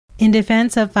In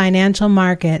Defense of Financial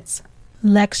Markets,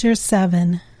 Lecture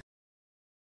 7.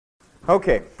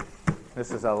 Okay, this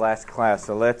is our last class,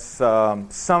 so let's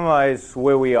summarize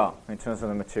where we are in terms of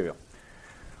the material.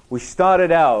 We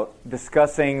started out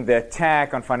discussing the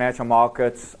attack on financial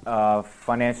markets,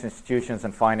 financial institutions,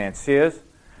 and financiers.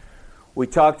 We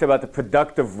talked about the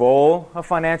productive role of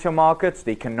financial markets, the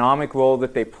economic role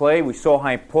that they play. We saw how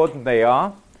important they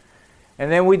are.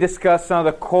 And then we discussed some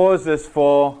of the causes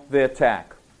for the attack.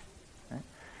 Okay.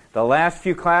 The last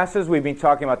few classes, we've been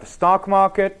talking about the stock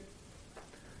market,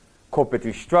 corporate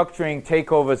restructuring,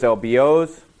 takeovers,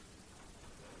 LBOs.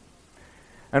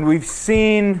 And we've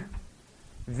seen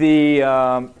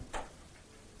the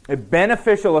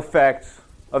beneficial effects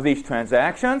of these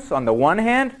transactions on the one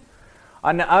hand.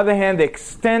 On the other hand, the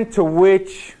extent to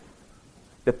which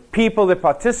the people that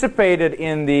participated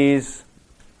in these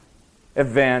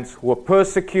events were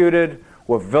persecuted,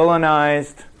 were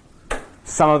villainized.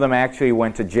 Some of them actually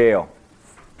went to jail.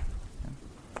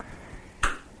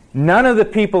 None of the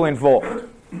people involved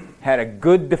had a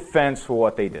good defense for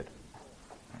what they did.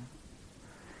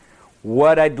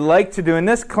 What I'd like to do in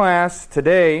this class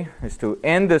today is to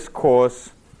end this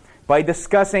course by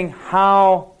discussing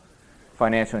how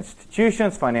financial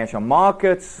institutions, financial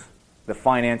markets, the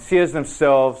financiers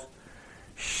themselves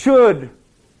should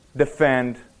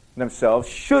defend themselves,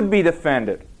 should be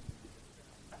defended.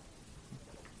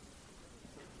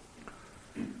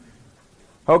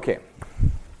 Okay.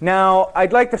 Now,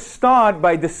 I'd like to start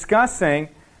by discussing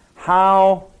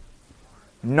how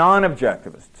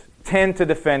non-objectivists tend to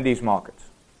defend these markets.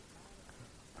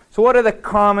 So what are the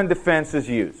common defenses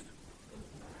used?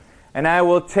 And I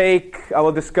will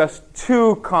discuss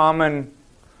two common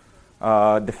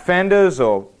defenders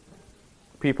or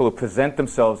people who present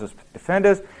themselves as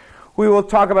defenders. We will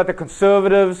talk about the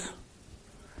conservatives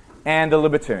and the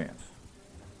libertarians.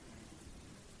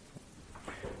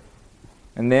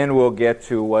 And then we'll get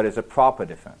to what is a proper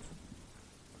defense.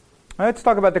 Let's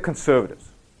talk about the conservatives.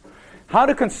 How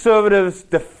do conservatives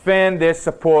defend their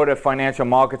support of financial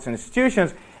markets and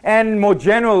institutions? And more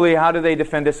generally, how do they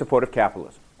defend their support of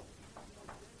capitalism?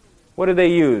 What do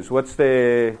they use? What's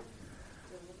the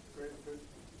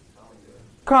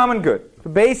common good? So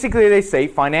basically, they say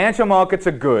financial markets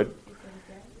are good,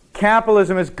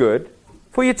 capitalism is good,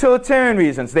 for utilitarian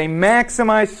reasons. They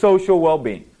maximize social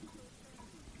well-being.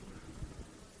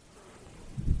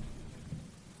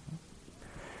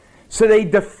 So they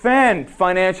defend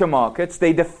financial markets,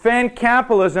 they defend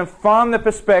capitalism from the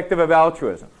perspective of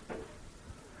altruism.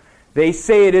 They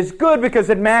say it is good because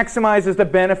it maximizes the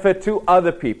benefit to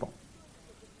other people.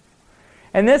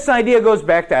 And this idea goes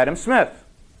back to Adam Smith,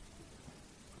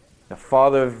 the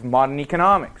father of modern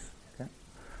economics. Okay?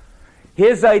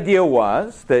 His idea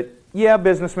was that, yeah,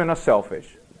 businessmen are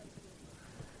selfish.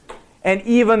 And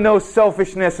even though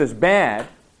selfishness is bad,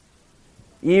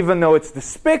 even though it's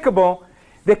despicable,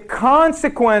 the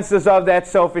consequences of that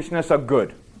selfishness are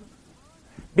good.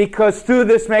 Because through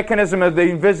this mechanism of the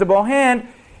invisible hand,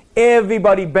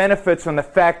 everybody benefits from the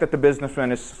fact that the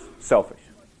businessman is selfish.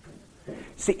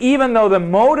 See, even though the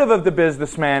motive of the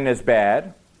businessman is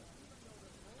bad,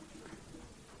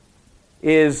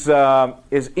 is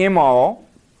immoral,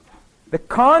 the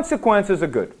consequences are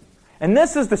good. And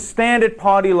this is the standard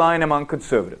party line among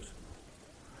conservatives.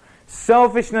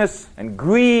 Selfishness and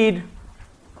greed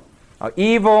are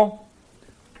evil,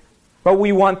 but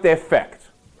we want their effect.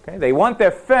 Okay? They want their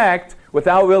effect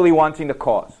without really wanting the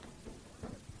cause.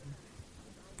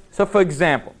 So, for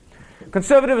example,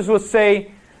 conservatives will say,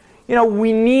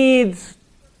 we need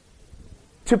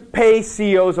to pay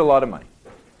CEOs a lot of money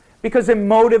because it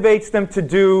motivates them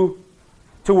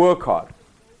to work hard.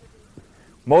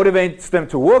 Motivates them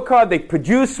to work hard, they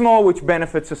produce more, which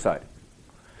benefits society.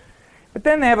 But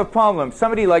then they have a problem.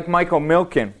 Somebody like Michael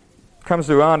Milken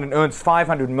comes around and earns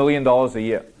 $500 million a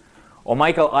year. Or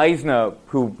Michael Eisner,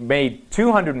 who made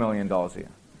 $200 million a year.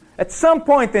 At some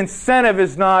point, the incentive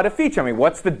is not a feature. I mean,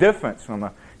 what's the difference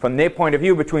from their point of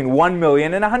view between 1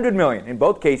 million and 100 million? In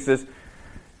both cases,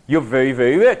 you're very,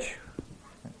 very rich.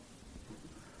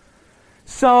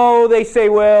 So they say,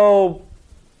 well,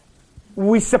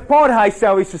 we support high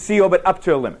salaries for CEO, but up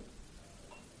to a limit.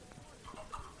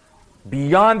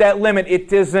 Beyond that limit,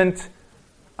 it isn't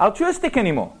altruistic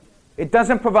anymore. It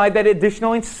doesn't provide that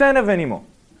additional incentive anymore.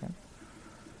 Okay?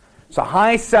 So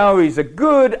high salaries are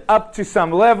good up to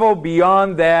some level.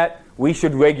 Beyond that, we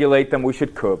should regulate them, we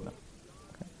should curb them.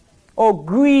 Okay? Or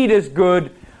greed is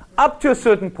good up to a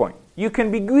certain point. You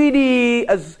can be greedy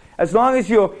as long as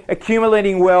you're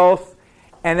accumulating wealth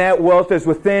and that wealth is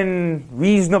within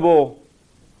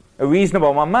a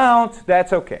reasonable amount,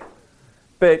 that's okay.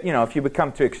 But, if you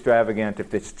become too extravagant,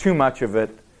 if there's too much of it,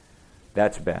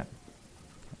 that's bad.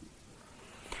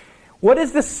 What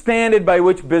is the standard by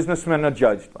which businessmen are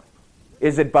judged by?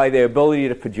 Is it by their ability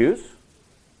to produce?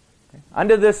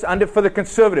 For the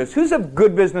conservatives, who's a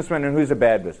good businessman and who's a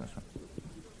bad businessman?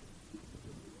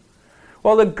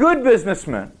 Well, the good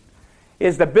businessman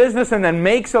is the businessman that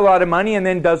makes a lot of money and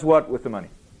then does what with the money?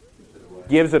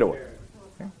 Gives it away.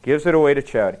 Okay? Gives it away to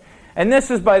charity. And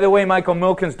this is, by the way, Michael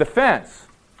Milken's defense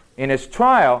in his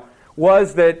trial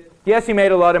was that, yes, he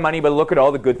made a lot of money, but look at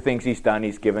all the good things he's done.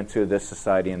 He's given to this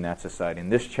society and that society,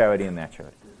 and this charity and that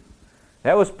charity.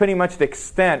 That was pretty much the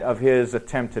extent of his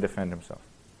attempt to defend himself.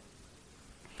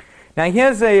 Now,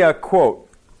 here's a quote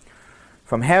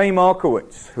from Harry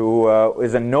Markowitz, who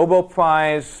is won the Nobel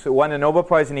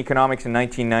Prize in Economics in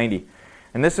 1990.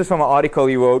 And this is from an article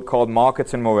he wrote called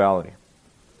Markets and Morality.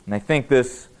 And I think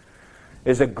this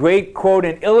is a great quote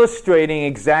in illustrating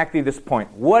exactly this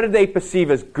point. What do they perceive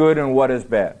as good and what is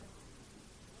bad?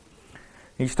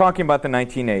 He's talking about the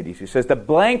 1980s. He says, the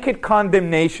blanket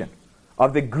condemnation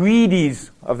of the greedies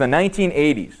of the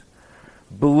 1980s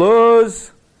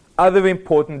blurs other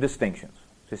important distinctions.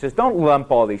 So he says, don't lump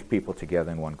all these people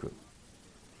together in one group.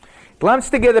 It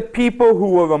lumps together people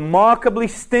who were remarkably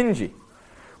stingy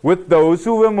with those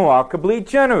who were remarkably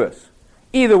generous,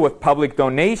 either with public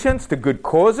donations to good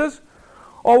causes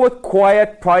or with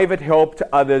quiet private help to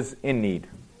others in need.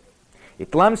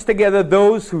 It lumps together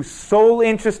those whose sole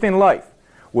interest in life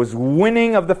was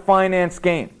winning of the finance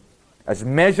game, as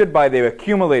measured by their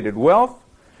accumulated wealth,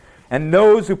 and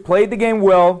those who played the game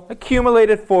well,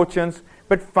 accumulated fortunes,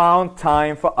 but found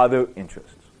time for other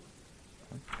interests.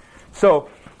 So,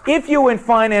 if you were in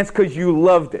finance because you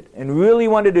loved it and really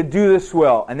wanted to do this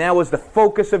well, and that was the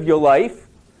focus of your life,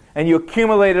 and you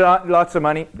accumulated lots of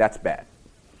money, that's bad.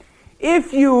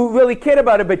 If you really cared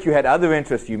about it, but you had other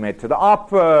interests, you went to the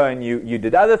opera, and you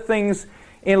did other things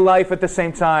in life at the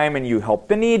same time, and you helped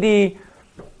the needy,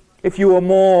 if you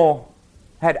were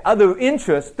had other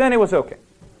interests, then it was okay.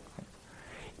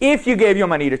 If you gave your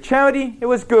money to charity, it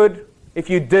was good.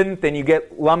 If you didn't, then you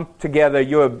get lumped together.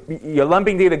 You're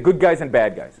lumping together good guys and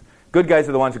bad guys. Good guys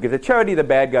are the ones who give to charity. The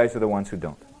bad guys are the ones who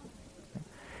don't.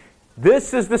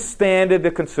 This is the standard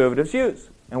the conservatives use.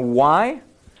 And why?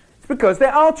 It's because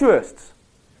they're altruists.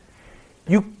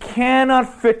 You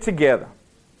cannot fit together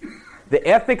the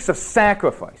ethics of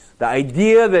sacrifice, the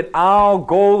idea that our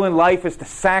goal in life is to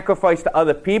sacrifice to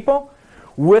other people,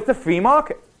 with a free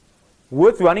market,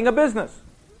 with running a business.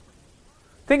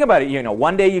 Think about it,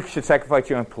 one day you should sacrifice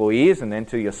to your employees, and then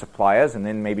to your suppliers, and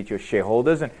then maybe to your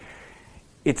shareholders. And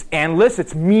it's endless,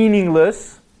 it's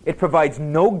meaningless, it provides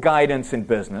no guidance in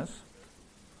business.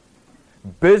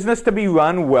 Business to be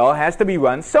run well has to be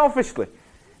run selfishly.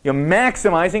 You're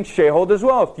maximizing shareholders'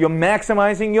 wealth. You're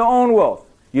maximizing your own wealth.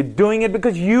 You're doing it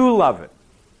because you love it.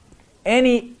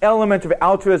 Any element of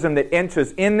altruism that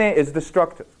enters in there is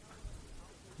destructive.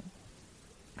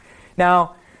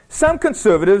 Now, some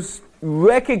conservatives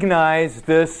recognize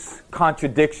this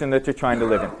contradiction that you're trying to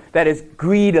live in. That is,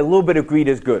 greed, a little bit of greed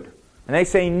is good. And they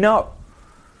say no.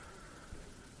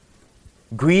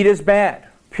 Greed is bad,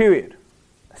 period.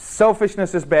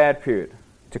 Selfishness is bad, period.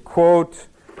 To quote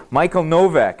Michael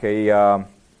Novak, somebody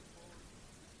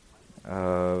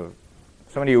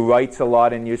who writes a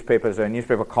lot in newspapers, a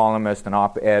newspaper columnist, an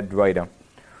op-ed writer,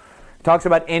 talks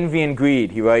about envy and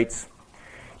greed. He writes,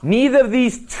 neither of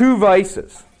these two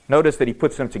vices, notice that he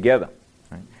puts them together,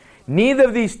 right? Neither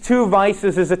of these two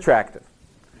vices is attractive.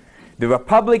 The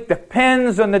republic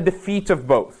depends on the defeat of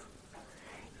both.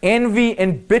 Envy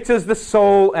embitters the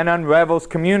soul and unravels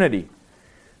community.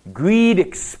 Greed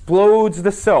explodes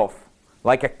the self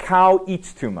like a cow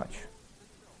eats too much.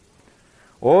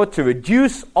 Or to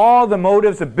reduce all the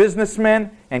motives of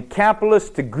businessmen and capitalists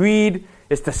to greed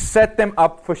is to set them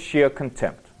up for sheer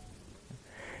contempt.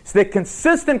 So the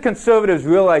consistent conservatives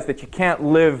realize that you can't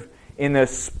live in a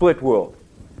split world.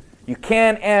 You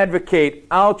can't advocate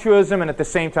altruism and at the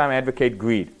same time advocate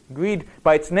greed. Greed,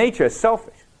 by its nature, is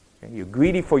selfish. Okay? You're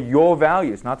greedy for your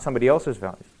values, not somebody else's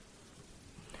values.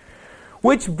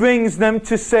 Which brings them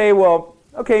to say, well,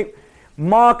 okay,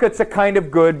 markets are kind of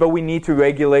good, but we need to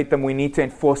regulate them. We need to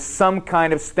enforce some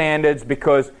kind of standards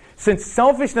because since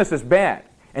selfishness is bad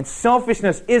and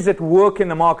selfishness is at work in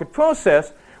the market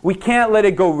process, we can't let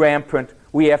it go rampant.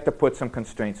 We have to put some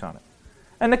constraints on it.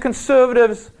 And the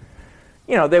conservatives,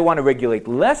 they want to regulate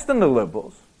less than the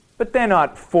liberals, but they're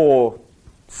not for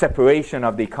separation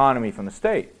of the economy from the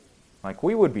state, like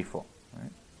we would be for.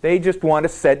 Right? They just want to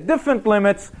set different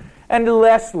limits and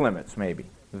less limits, maybe,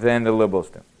 than the liberals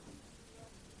do.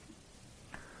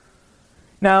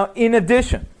 Now, in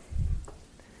addition,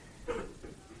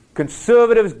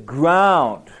 Conservatives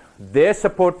ground their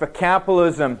support for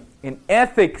capitalism in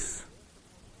ethics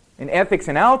and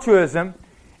altruism,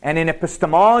 and in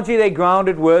epistemology they ground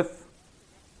it with,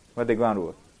 what they ground it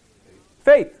with?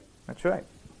 Faith. That's right.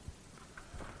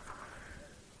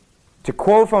 To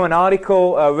quote from an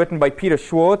article written by Peter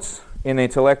Schwartz in The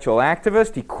Intellectual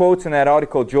Activist, he quotes in that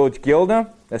article George Gilder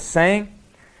as saying,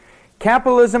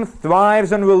 "Capitalism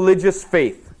thrives on religious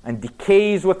faith and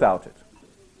decays without it."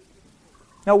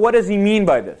 Now, what does he mean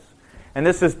by this? And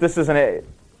this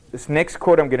next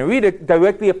quote I'm going to read, it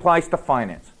directly applies to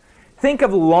finance. Think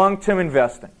of long-term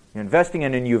investing. You're investing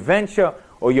in a new venture,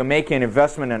 or you're making an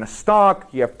investment in a stock.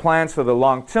 You have plans for the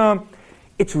long term.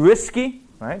 It's risky,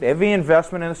 right? Every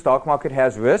investment in the stock market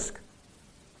has risk.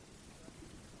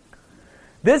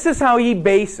 This is how he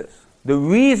bases the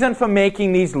reason for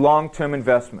making these long-term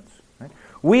investments. Right?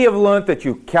 We have learned that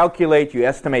you calculate, you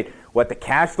estimate what the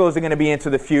cash flows are going to be into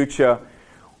the future,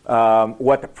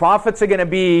 what the profits are going to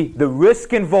be, the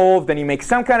risk involved, and you make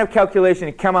some kind of calculation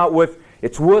and come out with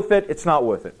it's worth it, it's not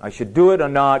worth it. I should do it or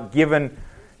not, given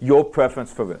your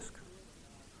preference for risk.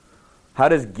 How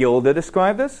does Gilder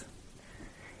describe this?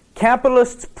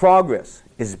 Capitalists' progress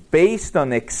is based on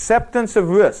the acceptance of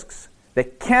risks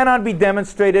that cannot be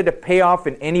demonstrated to pay off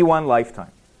in any one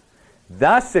lifetime.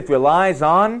 Thus, it relies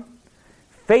on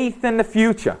faith in the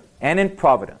future and in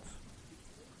providence.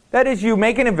 That is, you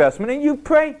make an investment and you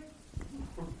pray.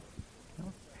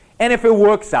 And if it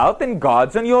works out, then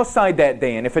God's on your side that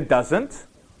day. And if it doesn't,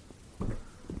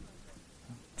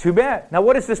 too bad. Now,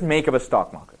 what does this make of a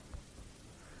stock market?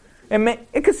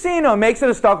 A casino makes it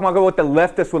a stock market what the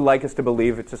leftists would like us to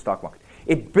believe it's a stock market.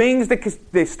 It brings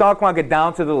the stock market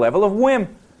down to the level of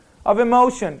whim, of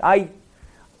emotion. I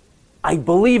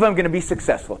believe I'm going to be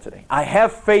successful today. I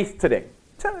have faith today.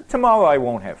 Tomorrow I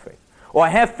won't have faith. Or I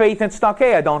have faith in stock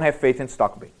A, I don't have faith in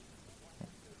stock B.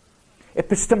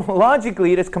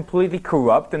 Epistemologically, it is completely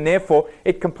corrupt, and therefore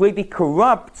it completely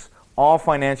corrupts all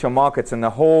financial markets and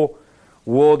the whole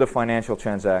world of financial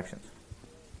transactions.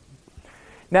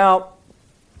 Now,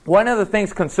 one of the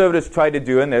things conservatives try to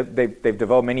do, and they've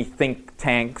developed many think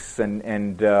tanks,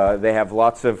 and they have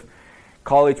lots of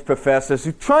college professors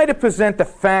who try to present the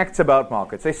facts about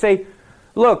markets. They say,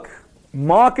 look,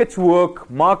 markets work,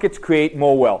 markets create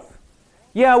more wealth.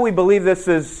 Yeah, we believe this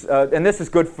is, and this is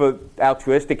good for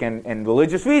altruistic and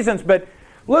religious reasons, but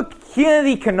look, here are the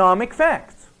economic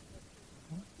facts.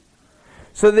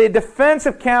 So the defense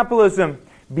of capitalism,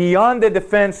 beyond the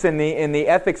defense in the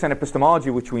ethics and epistemology,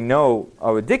 which we know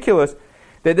are ridiculous,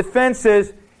 the defense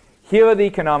is, here are the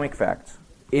economic facts.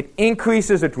 It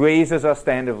increases, it raises our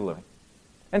standard of living.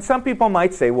 And some people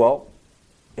might say, well,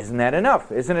 isn't that enough?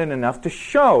 Isn't it enough to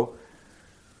show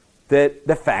that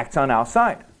the facts are on our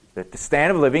side? That the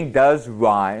standard of living does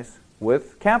rise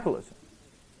with capitalism.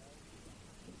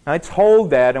 Now let's hold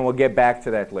that, and we'll get back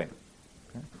to that later.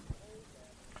 Okay?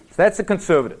 So that's the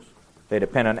conservatives. They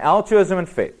depend on altruism and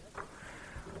faith.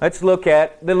 Let's look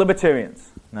at the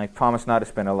libertarians. And I promise not to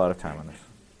spend a lot of time on this.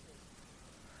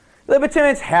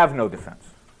 Libertarians have no defense.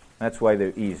 That's why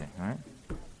they're easy. Right?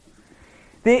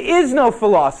 There is no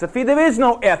philosophy, there is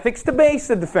no ethics to base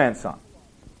the defense on.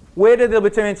 Where did the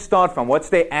libertarians start from? What's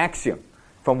their axiom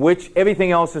from which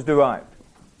everything else is derived?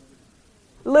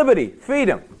 Liberty,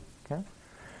 freedom. Okay?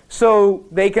 So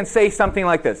they can say something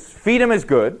like this: freedom is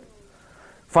good,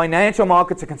 financial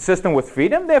markets are consistent with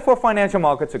freedom, therefore financial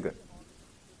markets are good.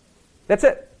 That's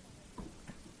it.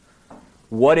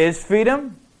 What is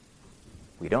freedom?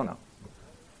 We don't know.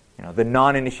 The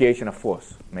non-initiation of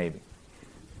force, maybe.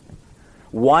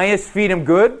 Why is freedom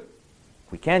good?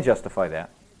 We can't justify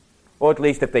that. Or at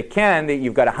least if they can,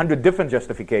 you've got 100 different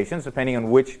justifications depending on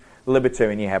which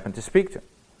libertarian you happen to speak to.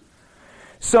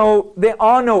 So there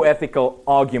are no ethical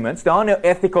arguments, there are no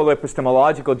ethical or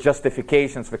epistemological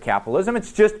justifications for capitalism.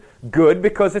 It's just good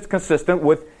because it's consistent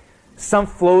with some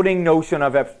floating notion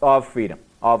of freedom,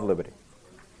 of liberty.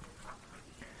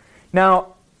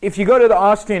 Now, if you go to the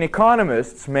Austrian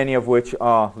economists, many of which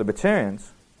are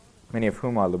libertarians, many of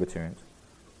whom are libertarians,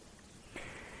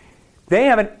 they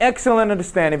have an excellent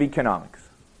understanding of economics.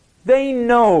 They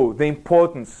know the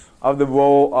importance of the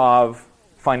role of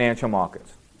financial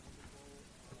markets.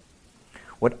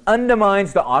 What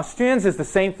undermines the Austrians is the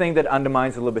same thing that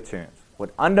undermines the libertarians.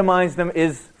 What undermines them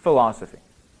is philosophy.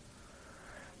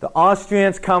 The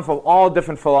Austrians come from all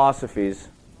different philosophies,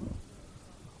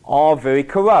 all very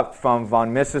corrupt, from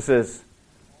von Mises's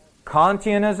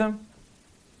Kantianism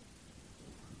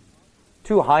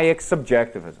to Hayek's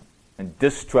subjectivism and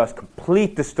distrust,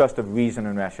 complete distrust of reason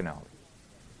and rationality.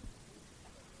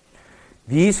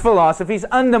 These philosophies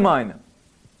undermine them.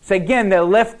 So again, they're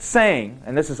left saying,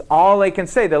 and this is all they can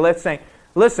say, they're left saying,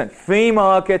 listen, free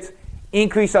markets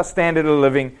increase our standard of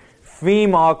living. Free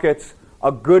markets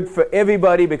are good for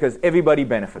everybody because everybody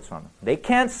benefits from them. They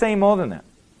can't say more than that.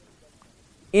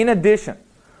 In addition,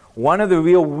 one of the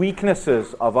real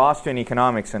weaknesses of Austrian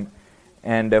economics,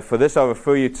 and for this I'll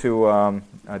refer you to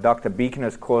Dr.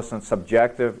 Buechner's course on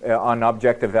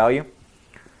objective value.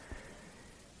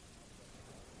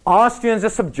 Austrians are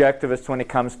subjectivists when it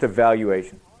comes to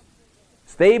valuation.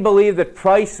 So they believe that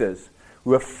prices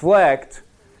reflect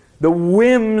the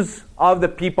whims of the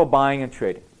people buying and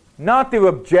trading. Not their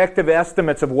objective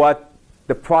estimates of what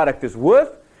the product is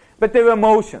worth, but their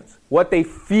emotions, what they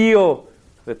feel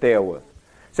that they are worth.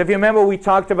 So if you remember, we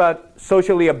talked about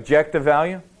socially objective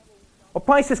value. Well,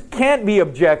 prices can't be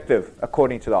objective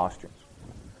according to the Austrians.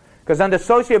 Because under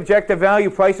socially objective value,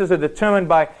 prices are determined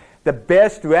by the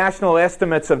best rational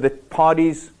estimates of the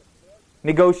parties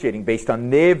negotiating based on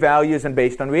their values and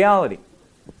based on reality.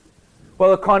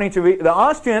 Well, according to the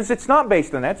Austrians, it's not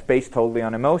based on that. It's based totally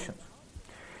on emotions.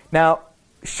 Now,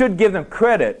 should give them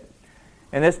credit,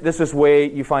 and this is where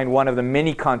you find one of the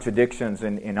many contradictions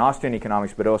in Austrian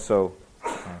economics, but also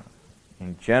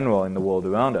in general in the world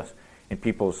around us, in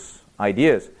people's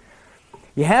ideas.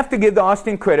 You have to give the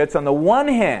Austrian credits on the one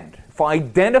hand for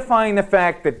identifying the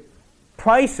fact that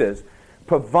prices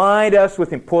provide us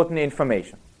with important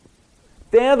information.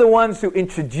 They're the ones who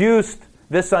introduced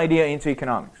this idea into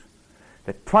economics.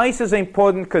 That prices are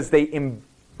important because they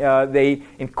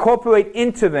incorporate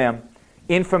into them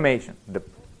information. The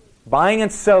buying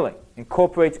and selling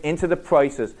incorporates into the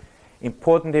prices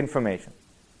important information.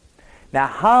 Now,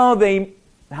 how they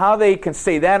can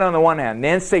say that on the one hand, and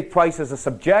then say prices are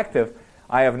subjective,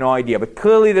 I have no idea. But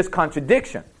clearly this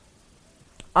contradiction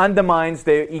undermines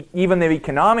even their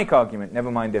economic argument,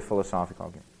 never mind their philosophic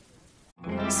argument.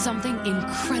 Something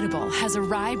incredible has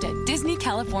arrived at Disney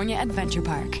California Adventure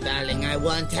Park. Darling, I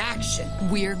want action.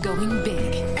 We're going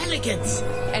big. Elegance.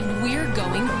 And we're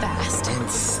going fast. And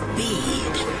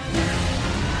speed.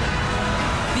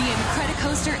 The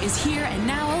Incredicoaster is here and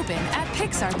now open at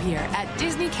Pixar Pier at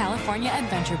Disney California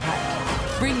Adventure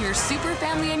Park. Bring your super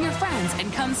family and your friends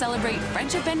and come celebrate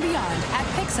friendship and beyond at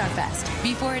Pixar Fest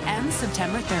before it ends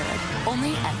September 3rd.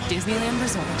 Only at Disneyland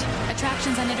Resort.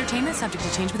 Attractions and entertainment subject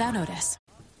to change without notice.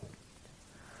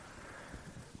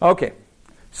 Okay,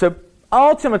 so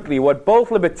ultimately what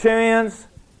both libertarians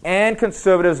and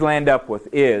conservatives land up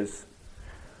with is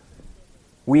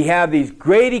we have these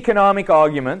great economic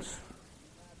arguments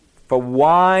for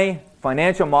why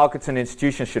financial markets and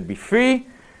institutions should be free.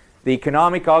 The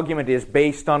economic argument is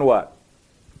based on what?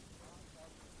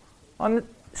 On the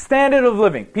standard of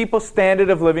living. People's standard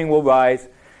of living will rise.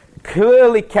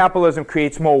 Clearly, capitalism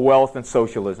creates more wealth than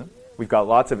socialism. We've got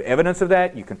lots of evidence of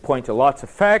that. You can point to lots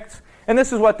of facts. And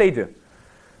this is what they do.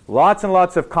 Lots and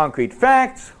lots of concrete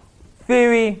facts,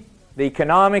 theory. The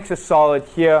economics is solid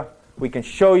here. We can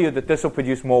show you that this will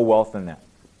produce more wealth than that.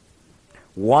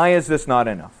 Why is this not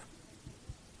enough?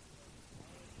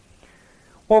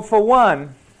 Well, for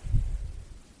one,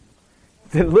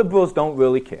 the liberals don't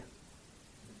really care.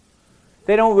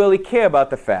 They don't really care about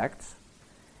the facts,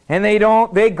 and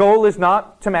their goal is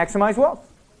not to maximize wealth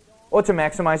or to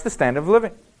maximize the standard of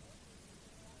living.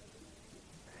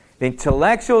 The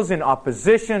intellectuals in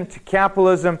opposition to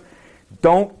capitalism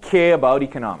don't care about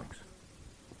economics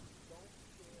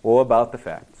or about the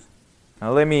facts.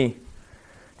 Now to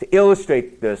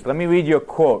illustrate this, let me read you a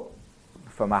quote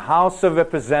from a House of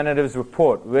Representatives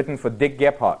report written for Dick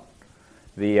Gephardt,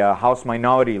 the House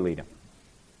Minority Leader,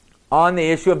 on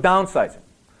the issue of downsizing.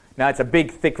 Now, it's a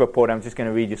big, thick report. I'm just going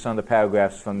to read you some of the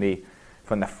paragraphs from the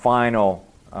final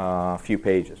few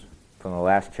pages, from the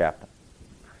last chapter.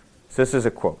 So this is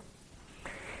a quote.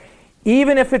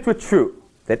 Even if it were true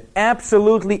that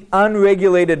absolutely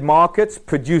unregulated markets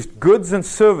produce goods and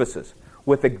services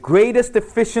with the greatest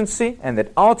efficiency and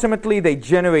that ultimately they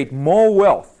generate more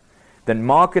wealth than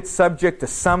markets subject to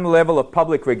some level of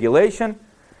public regulation,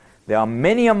 there are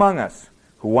many among us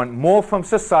who want more from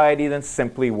society than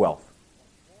simply wealth.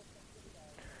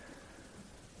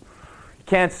 You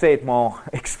can't say it more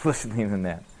explicitly than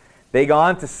that. They go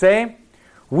on to say,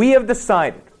 we have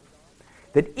decided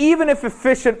that even if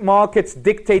efficient markets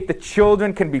dictate that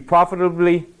children can be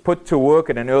profitably put to work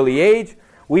at an early age,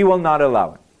 we will not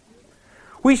allow it.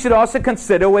 We should also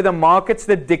consider whether markets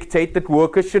that dictate that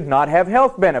workers should not have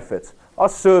health benefits are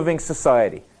serving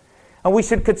society. And we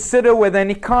should consider whether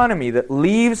an economy that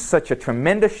leaves such a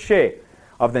tremendous share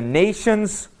of the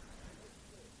nation's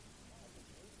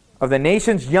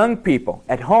young people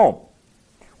at home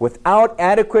without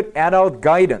adequate adult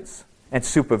guidance and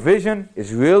supervision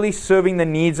is really serving the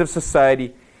needs of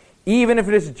society, even if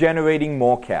it is generating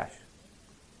more cash.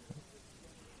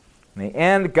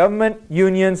 And government,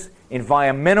 unions,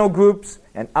 environmental groups,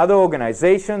 and other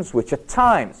organizations which at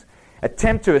times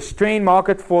attempt to restrain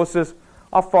market forces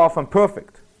are far from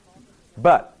perfect.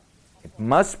 But it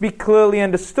must be clearly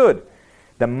understood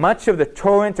that much of the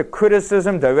torrent of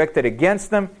criticism directed against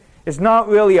them is not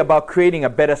really about creating a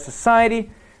better society,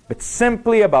 but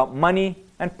simply about money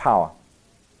and power.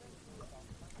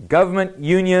 Government,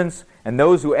 unions, and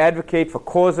those who advocate for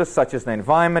causes such as the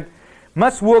environment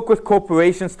must work with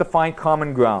corporations to find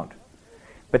common ground.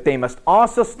 But they must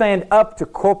also stand up to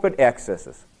corporate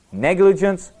excesses,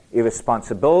 negligence,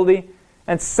 irresponsibility,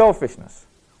 and selfishness,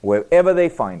 wherever they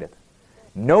find it.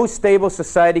 No stable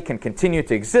society can continue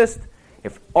to exist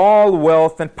if all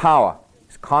wealth and power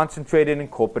is concentrated in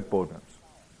corporate boardrooms.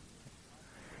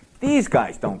 These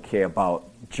guys don't care about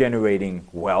generating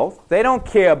wealth. They don't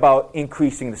care about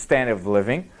increasing the standard of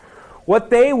living. What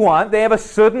they want, they have a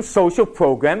certain social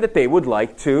program that they would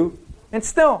like to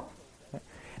instill.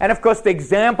 And of course, the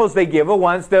examples they give are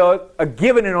ones that are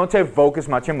given in order to evoke as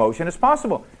much emotion as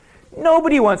possible.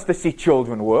 Nobody wants to see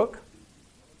children work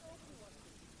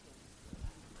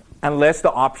unless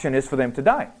the option is for them to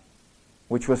die,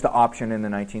 which was the option in the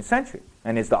 19th century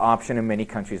and is the option in many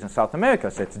countries in South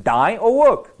America. So it's die or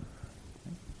work.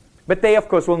 But they, of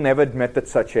course, will never admit that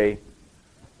such a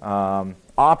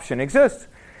option exists.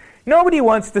 Nobody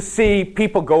wants to see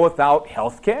people go without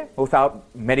health care, without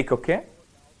medical care.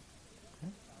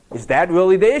 Is that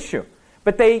really the issue?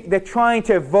 But they're trying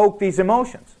to evoke these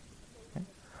emotions.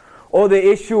 Or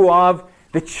the issue of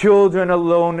the children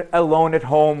alone at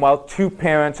home while two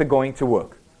parents are going to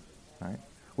work. Right?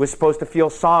 We're supposed to feel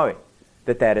sorry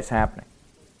that that is happening.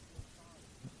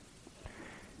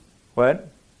 What?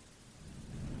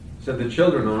 So the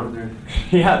children aren't there.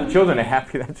 Yeah, the children are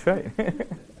happy, that's right.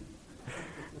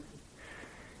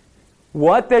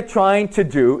 What they're trying to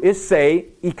do is say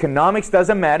economics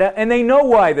doesn't matter, and they know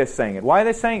why they're saying it. Why are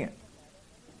they saying it?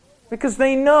 Because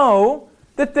they know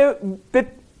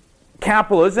that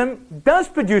capitalism does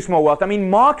produce more wealth. I mean,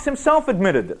 Marx himself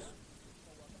admitted this.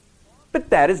 But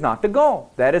that is not the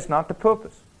goal. That is not the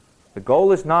purpose. The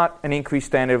goal is not an increased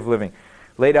standard of living.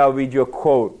 Later I'll read you a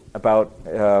quote about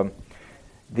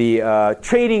the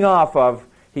trading off of,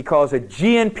 he calls it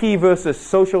GNP versus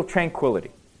social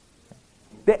tranquility.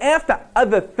 They're after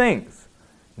other things,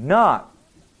 not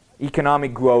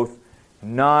economic growth,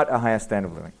 not a higher standard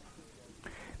of living.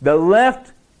 The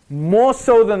left, more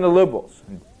so than the liberals,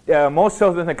 more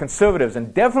so than the conservatives,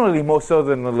 and definitely more so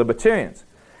than the libertarians,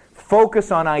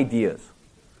 focus on ideas.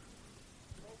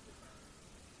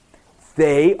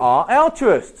 They are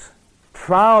altruists,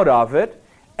 proud of it,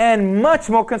 and much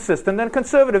more consistent than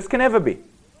conservatives can ever be.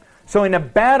 So in a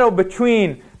battle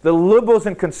between the liberals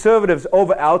and conservatives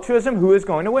over altruism, who is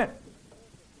going to win?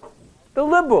 The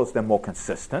liberals, they're more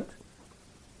consistent.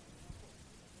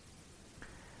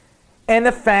 And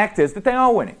the fact is that they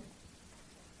are winning.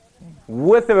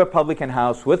 With the Republican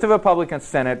House, with the Republican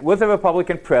Senate, with the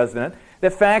Republican President,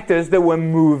 the fact is that we're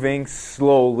moving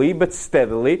slowly but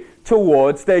steadily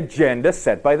towards the agenda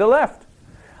set by the left.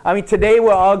 I mean, today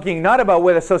we're arguing not about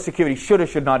whether Social Security should or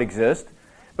should not exist,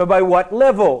 but by what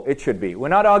level it should be. We're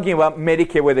not arguing about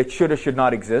Medicare, whether it should or should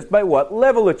not exist, by what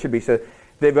level it should be. So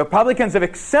the Republicans have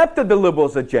accepted the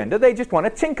liberals' agenda. They just want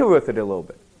to tinker with it a little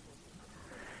bit.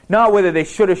 Not whether they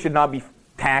should or should not be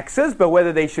taxes, but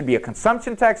whether they should be a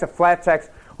consumption tax, a flat tax,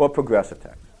 or a progressive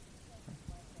tax.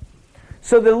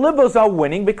 So the liberals are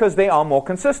winning because they are more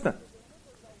consistent.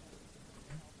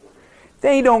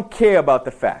 They don't care about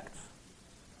the facts.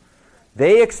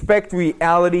 They expect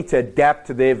reality to adapt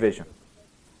to their vision.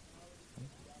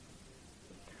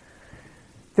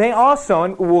 They also,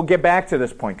 and we'll get back to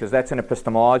this point because that's an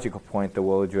epistemological point that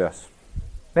we'll address.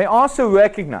 They also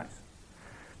recognize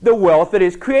the wealth that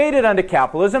is created under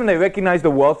capitalism. They recognize the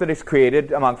wealth that is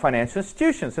created among financial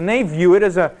institutions. And they view it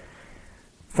as a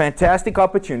fantastic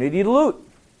opportunity to loot.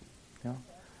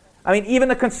 I mean, even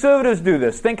the conservatives do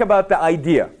this. Think about the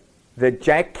idea that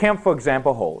Jack Kemp, for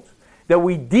example, holds, that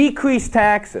we decrease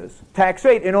tax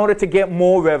rate, in order to get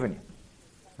more revenue.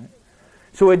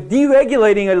 So we're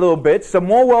deregulating it a little bit, so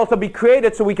more wealth will be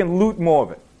created so we can loot more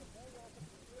of it.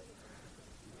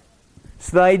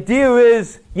 So the idea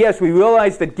is, yes, we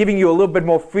realize that giving you a little bit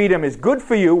more freedom is good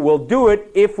for you. We'll do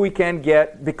it if we can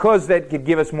get, because that could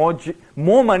give us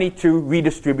more money to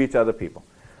redistribute to other people.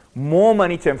 More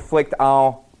money to inflict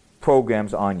our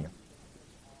programs on you.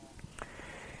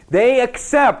 They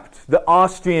accept the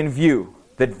Austrian view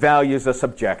that values are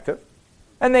subjective,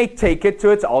 and they take it to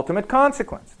its ultimate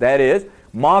consequence. That is,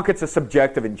 markets are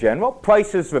subjective in general.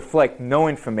 Prices reflect no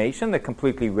information. They're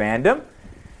completely random.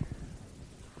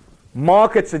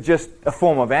 Markets are just a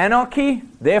form of anarchy.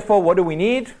 Therefore, what do we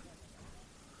need?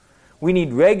 We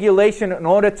need regulation in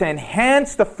order to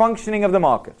enhance the functioning of the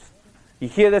markets. You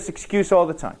hear this excuse all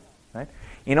the time, right?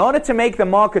 In order to make the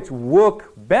markets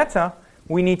work better,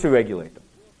 we need to regulate them.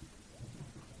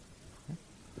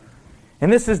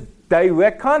 And this is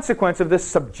direct consequence of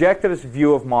this subjectivist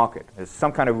view of market as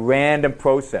some kind of random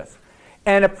process,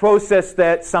 and a process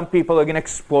that some people are going to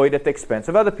exploit at the expense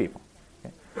of other people.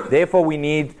 Okay? Therefore, we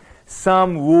need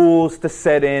some rules to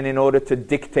set in order to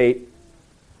dictate,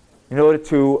 in order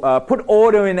to put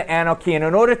order in the anarchy, and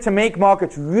in order to make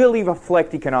markets really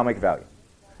reflect economic value.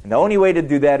 And the only way to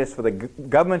do that is for the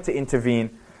government to intervene.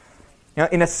 You know,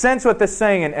 in a sense, what they're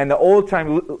saying, and the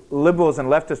old-time liberals and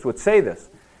leftists would say this,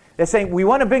 they're saying we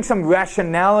want to bring some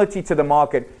rationality to the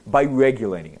market by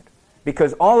regulating it.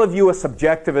 Because all of you are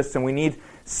subjectivists and we need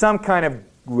some kind of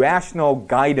rational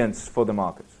guidance for the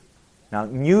markets. Now,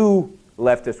 new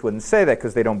leftists wouldn't say that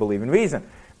because they don't believe in reason.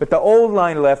 But the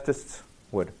old-line leftists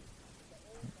would.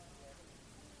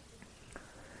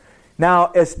 Now,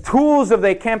 as tools of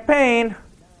their campaign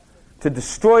to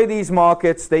destroy these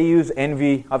markets, they use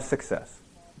envy of success.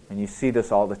 And you see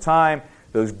this all the time.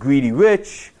 Those greedy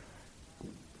rich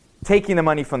taking the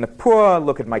money from the poor.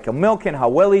 Look at Michael Milken, how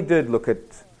well he did. Look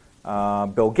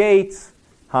at Bill Gates,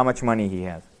 how much money he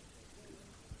has.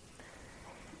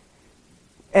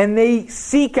 And they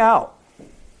seek out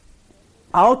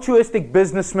altruistic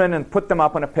businessmen and put them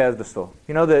up on a pedestal.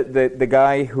 You know the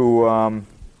guy who,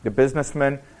 the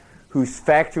businessman whose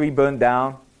factory burned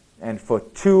down, and for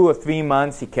 2 or 3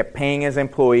 months he kept paying his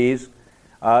employees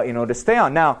in order to stay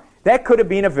on. Now, that could have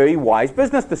been a very wise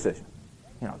business decision.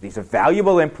 You know, these are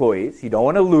valuable employees. You don't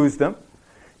want to lose them.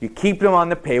 You keep them on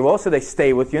the payroll so they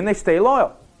stay with you and they stay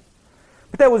loyal.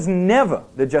 But that was never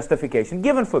the justification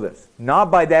given for this.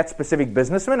 Not by that specific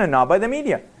businessman and not by the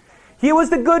media. He was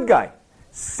the good guy,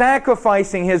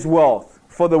 sacrificing his wealth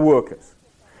for the workers,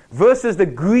 versus the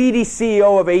greedy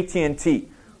CEO of AT&T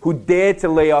who dared to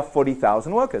lay off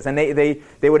 40,000 workers. And they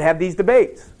would have these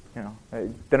debates. You know, I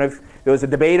don't know if there was a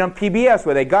debate on PBS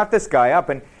where they got this guy up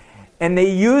and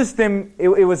they used him.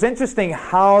 It was interesting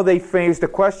how they phrased the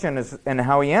question and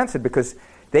how he answered, because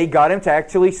they got him to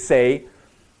actually say,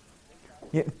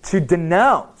 to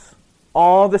denounce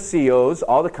all the CEOs,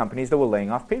 all the companies that were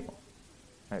laying off people.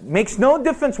 It makes no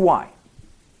difference why.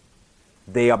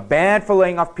 They are bad for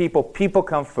laying off people. People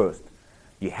come first.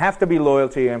 You have to be loyal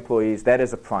to your employees. That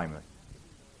is a primary.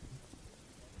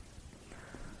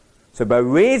 So by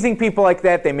raising people like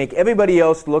that, they make everybody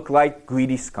else look like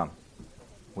greedy scum,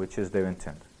 which is their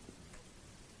intent.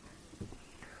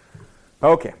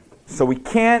 Okay, so we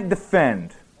can't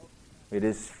defend. It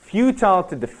is futile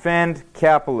to defend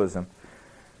capitalism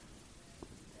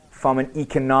from an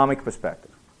economic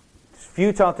perspective. It's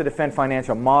futile to defend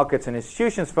financial markets and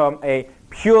institutions from a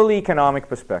purely economic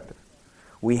perspective.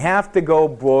 We have to go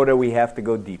broader, we have to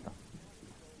go deeper.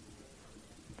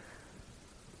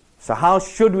 So how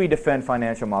should we defend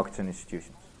financial markets and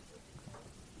institutions?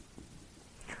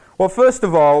 Well, first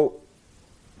of all,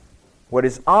 what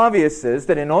is obvious is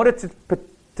that in order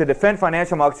to defend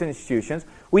financial markets and institutions,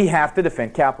 we have to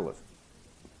defend capitalism.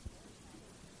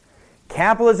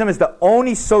 Capitalism is the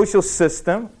only social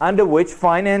system under which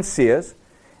financiers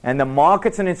and the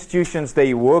markets and institutions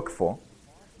they work for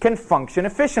can function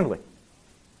efficiently,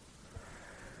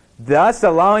 thus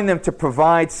allowing them to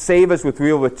provide savers with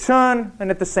real return and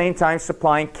at the same time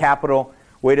supplying capital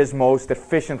where it is most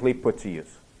efficiently put to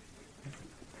use.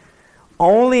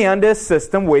 Only under a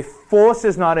system where force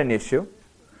is not an issue,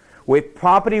 where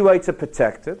property rights are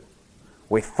protected,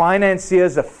 where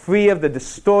financiers are free of the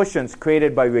distortions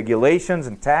created by regulations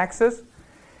and taxes,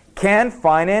 can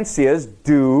financiers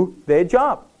do their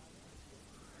job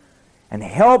and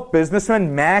help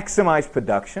businessmen maximize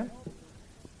production,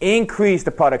 increase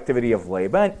the productivity of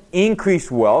labor, and increase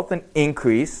wealth and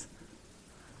increase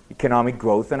economic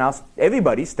growth and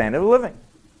everybody's standard of living.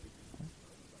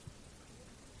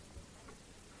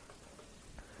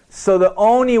 So the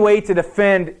only way to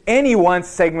defend any one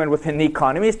segment within the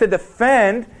economy is to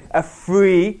defend a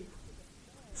free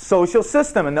social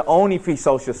system, and the only free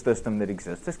social system that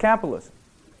exists is capitalism.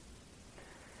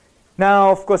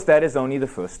 Now, of course, that is only the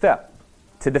first step.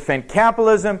 To defend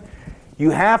capitalism,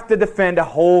 you have to defend a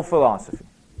whole philosophy,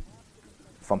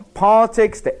 from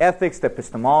politics to ethics to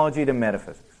epistemology to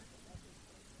metaphysics.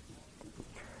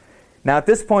 Now, at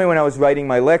this point when I was writing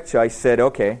my lecture, I said,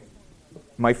 okay,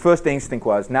 my first instinct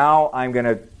was, now I'm going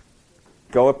to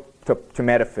go up to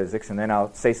metaphysics, and then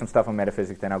I'll say some stuff on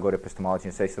metaphysics, then I'll go to epistemology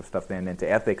and say some stuff then into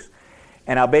ethics,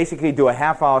 and I'll basically do a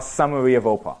half-hour summary of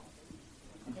OPA.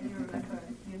 And you were going to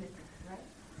unity, right?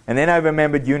 And then I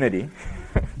remembered unity.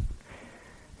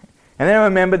 And then I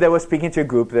remembered that I was speaking to a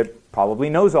group that probably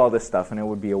knows all this stuff, and it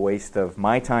would be a waste of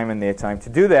my time and their time to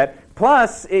do that.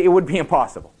 Plus, it would be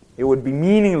impossible. It would be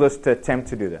meaningless to attempt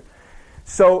to do that.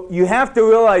 So you have to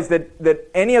realize that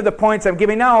any of the points I'm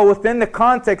giving now are within the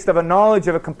context of a knowledge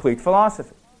of a complete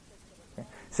philosophy. Okay?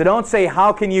 So don't say,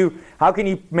 how can you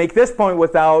make this point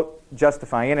without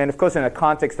justifying it? And of course, in the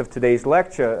context of today's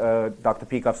lecture, Dr.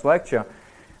 Peikoff's lecture,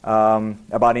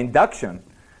 about induction,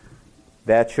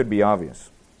 that should be obvious.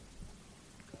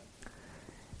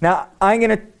 Now, I'm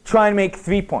going to try and make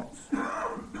 3 points.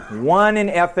 1 in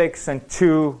ethics and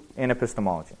 2 in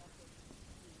epistemology.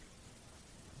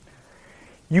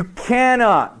 You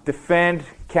cannot defend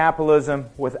capitalism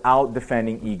without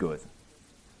defending egoism.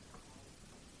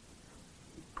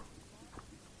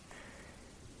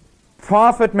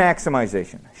 Profit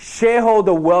maximization,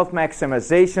 shareholder wealth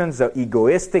maximizations are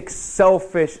egoistic,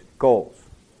 selfish goals.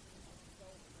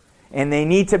 And they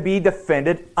need to be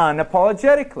defended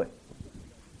unapologetically.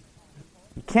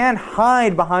 You can't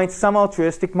hide behind some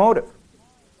altruistic motive.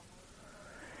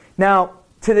 Now,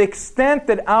 to the extent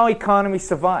that our economy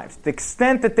survives, the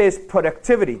extent that there's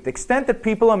productivity, the extent that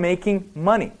people are making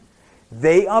money,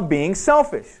 they are being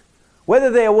selfish, whether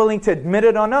they are willing to admit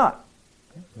it or not.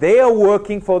 They are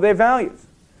working for their values.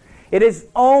 It is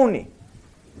only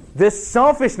this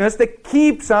selfishness that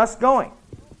keeps us going.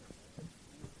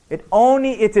 It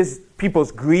is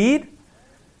people's greed,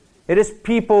 it is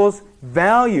people's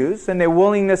values and their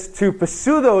willingness to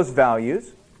pursue those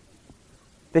values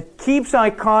that keeps our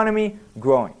economy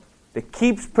growing, that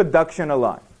keeps production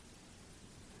alive.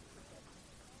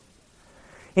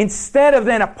 Instead of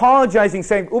then apologizing,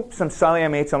 saying, oops, I'm sorry I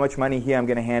made so much money here, I'm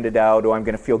going to hand it out, or I'm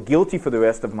going to feel guilty for the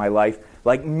rest of my life,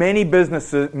 like many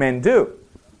businessmen do.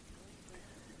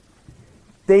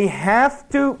 They have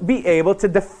to be able to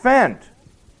defend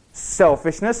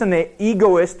selfishness and their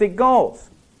egoistic goals.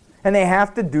 And they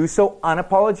have to do so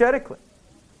unapologetically.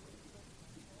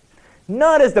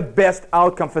 Not as the best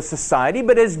outcome for society,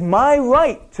 but as my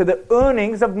right to the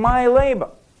earnings of my labor.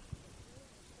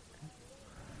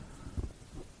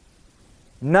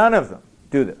 None of them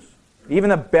do this.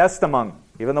 Even the best among them,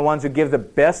 even the ones who give the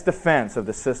best defense of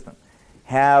the system,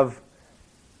 have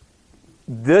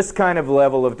this kind of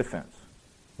level of defense.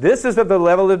 This is at the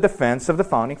level of defense of the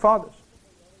Founding Fathers.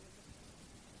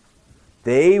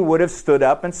 They would have stood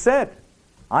up and said,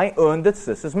 I earned this,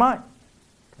 this is mine.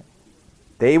 Okay.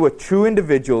 They were true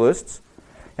individualists,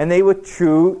 and they were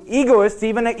true egoists,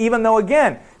 even though,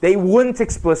 again, they wouldn't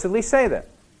explicitly say that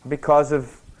because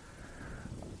of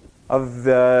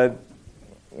the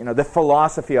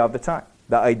philosophy of the time,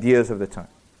 the ideas of the time.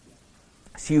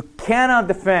 So you cannot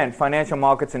defend financial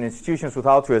markets and institutions with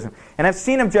altruism. And I've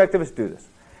seen objectivists do this.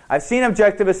 I've seen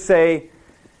objectivists say,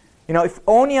 if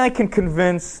only I can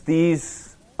convince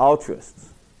these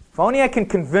altruists, if only I can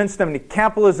convince them that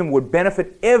capitalism would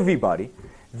benefit everybody,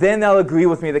 then they'll agree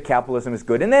with me that capitalism is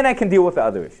good. And then I can deal with the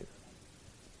other issues.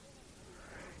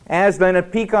 As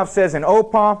Leonard Peikoff says in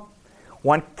OPA,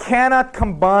 one cannot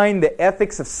combine the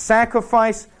ethics of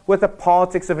sacrifice with the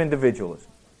politics of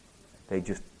individualism. They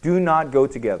just do not go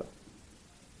together.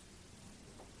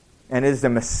 And it is a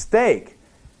mistake,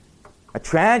 a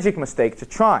tragic mistake, to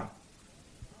try.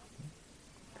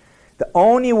 The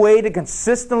only way to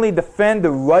consistently defend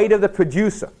the right of the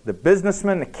producer, the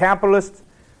businessman, the capitalist,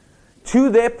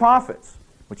 to their profits,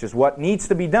 which is what needs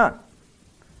to be done,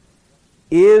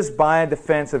 is by a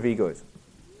defense of egoism.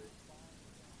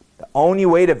 The only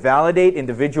way to validate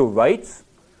individual rights,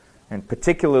 and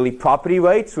particularly property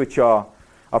rights, which are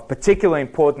of particular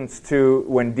importance to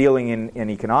when dealing in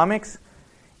economics,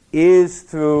 is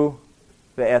through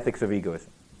the ethics of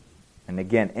egoism. And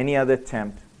again, any other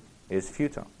attempt is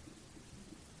futile.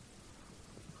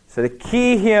 So the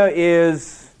key here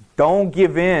is don't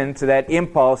give in to that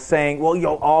impulse saying, well,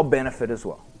 you'll all benefit as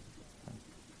well.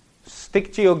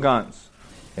 Stick to your guns.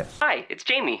 Yes. Hi, it's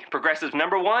Jamie, Progressive's #1,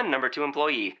 #2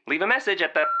 employee. Leave a message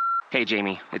at the... Hey,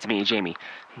 Jamie, it's me, Jamie.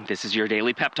 This is your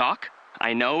daily pep talk.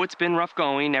 I know it's been rough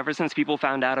going ever since people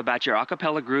found out about your a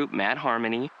cappella group, Mad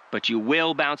Harmony, but you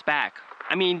will bounce back.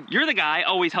 I mean, you're the guy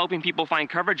always helping people find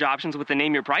coverage options with the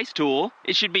Name Your Price tool.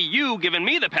 It should be you giving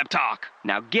me the pep talk.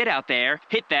 Now get out there,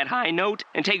 hit that high note,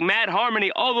 and take Mad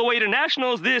Harmony all the way to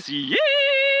nationals this year!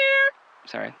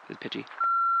 Sorry, it's pitchy.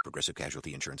 Progressive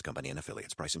Casualty Insurance Company and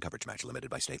Affiliates. Price and coverage match limited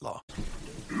by state law.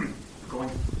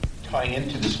 Tying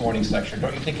into this morning's lecture,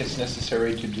 don't you think it's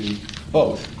necessary to do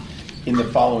both in the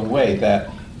following way,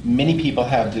 that many people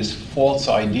have this false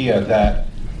idea that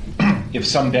if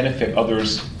some benefit,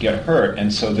 others get hurt,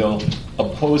 and so they'll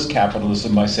oppose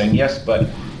capitalism by saying, yes, but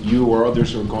you or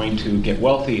others are going to get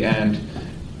wealthy and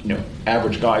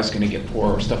average guy is going to get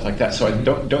poor or stuff like that. So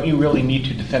don't you really need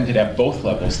to defend it at both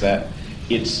levels, that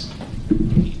it's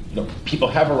people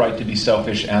have a right to be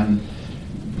selfish, and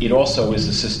it also is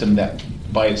a system that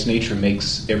by its nature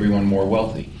makes everyone more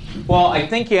wealthy? Well, I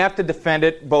think you have to defend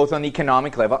it both on the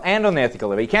economic level and on the ethical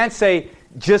level. You can't say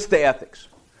just the ethics.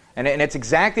 And it's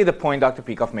exactly the point Dr.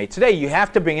 Peikoff made today. You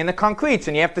have to bring in the concretes,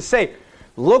 and you have to say,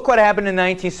 look what happened in the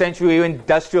 19th century when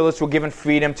industrialists were given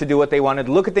freedom to do what they wanted.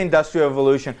 Look at the Industrial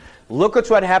Revolution. Look at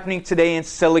what's happening today in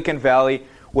Silicon Valley.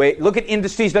 Look at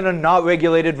industries that are not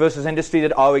regulated versus industries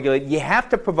that are regulated. You have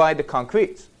to provide the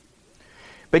concretes.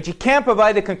 But you can't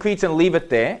provide the concretes and leave it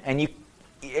there. And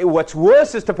what's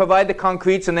worse is to provide the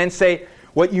concretes and then say,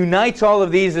 what unites all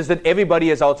of these is that everybody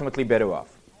is ultimately better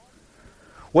off.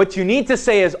 What you need to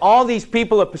say is all these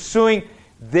people are pursuing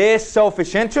their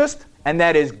selfish interest, and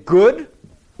that is good.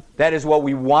 That is what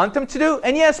we want them to do.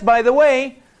 And yes, by the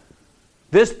way,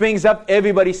 this brings up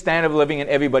everybody's standard of living and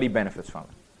everybody benefits from it.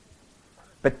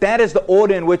 But that is the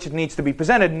order in which it needs to be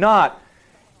presented, not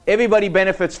everybody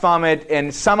benefits from it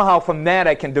and somehow from that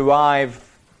I can derive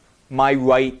my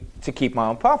right to keep my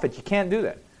own profit. You can't do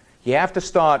that. You have to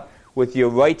start with your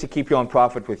right to keep your own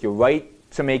profit, with your right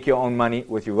to make your own money,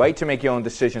 with your right to make your own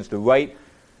decisions, your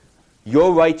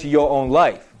right to your own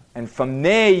life. And from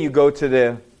there you go to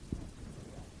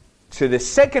the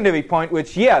secondary point,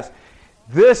 which, yes,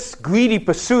 this greedy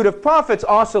pursuit of profits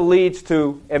also leads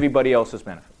to everybody else's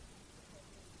benefit.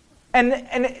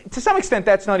 And to some extent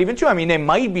that's not even true. I mean, there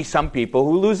might be some people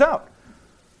who lose out.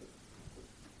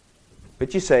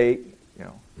 But you say,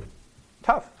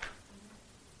 tough.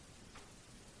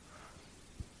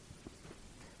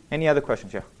 Any other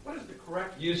questions? Yeah. What is the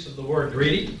correct use of the word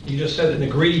greedy? You just said that in the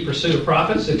greedy pursuit of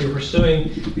profits, if you're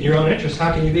pursuing your own interests,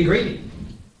 how can you be greedy?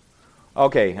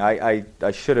 Okay,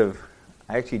 I should have.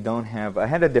 I actually don't have. I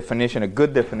had a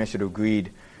good definition of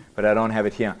greed, but I don't have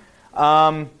it here.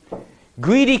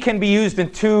 Greedy can be used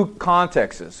in two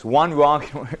contexts, one wrong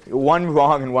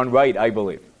and one right, I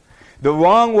believe. The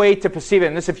wrong way to perceive it,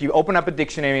 and this, if you open up a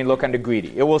dictionary and look under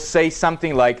greedy, it will say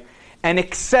something like an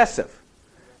excessive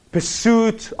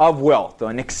pursuit of wealth, or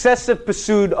an excessive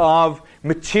pursuit of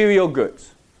material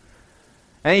goods.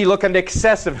 And then you look under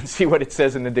excessive and see what it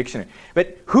says in the dictionary.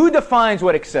 But who defines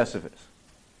what excessive is?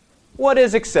 What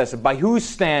is excessive? By whose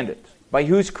standards? By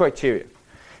whose criteria?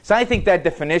 So I think that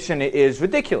definition is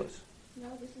ridiculous. No,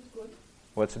 this is good.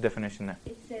 What's the definition there?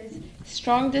 It says,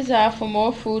 strong desire for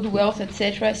more food, wealth,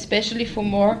 etc., especially for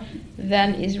more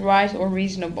than is right or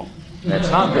reasonable. That's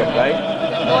not good, right?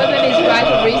 More than is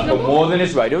right or reasonable? More than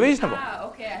is right or reasonable. Ah,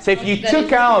 okay. So if you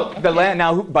took out the land,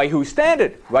 now by whose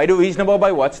standard? Right or reasonable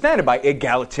by what standard? By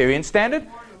egalitarian standard?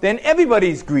 Then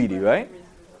everybody's greedy, right?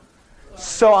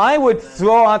 So I would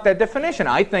throw out that definition.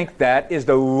 I think that is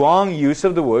the wrong use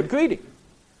of the word greedy.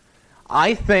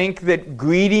 I think that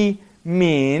greedy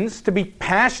means to be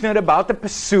passionate about the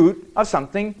pursuit of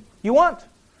something you want.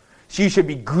 So you should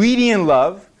be greedy in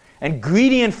love, and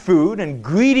greedy in food, and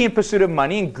greedy in pursuit of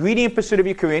money, and greedy in pursuit of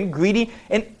your career, and greedy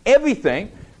in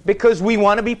everything, because we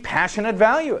want to be passionate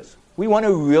valuers. We want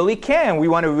to really care, and we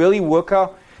want to really work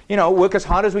as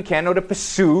hard as we can in order to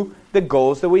pursue the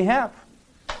goals that we have.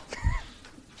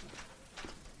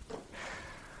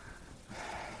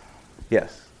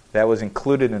 Yes, that was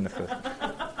included in the first.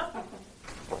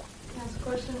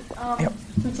 Yep.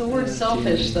 Since the word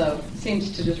selfish, though,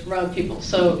 seems to just rub people,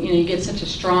 so you get such a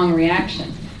strong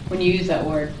reaction when you use that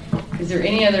word. Is there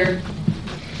any other,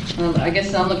 I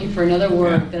guess I'm looking for another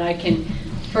word that I can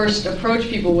first approach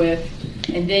people with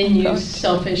and then use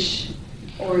selfish,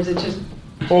 or is it just...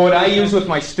 Well, what I use with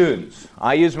my students,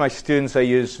 I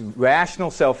use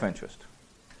rational self-interest.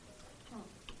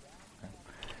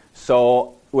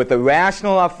 So with the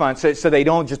rational up front, so they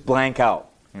don't just blank out.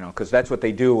 Because that's what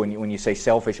they do when you say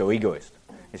selfish or egoist.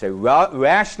 You say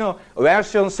rational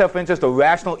self-interest or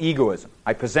rational egoism.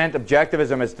 I present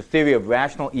objectivism as the theory of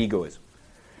rational egoism.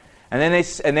 And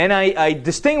then I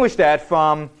distinguish that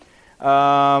from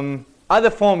other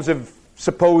forms of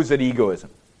supposed egoism,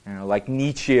 like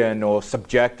Nietzschean or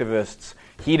subjectivists,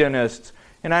 hedonists.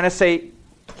 And I say,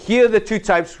 here are the two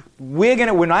types.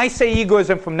 When I say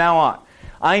egoism from now on,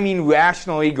 I mean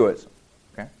rational egoism.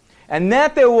 And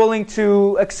that they're willing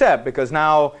to accept, because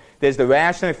now there's the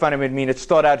rational in front of it. It's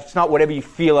thought out. It's not whatever you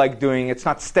feel like doing. It's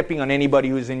not stepping on anybody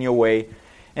who's in your way.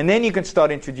 And then you can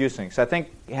start introducing. So I think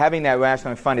having that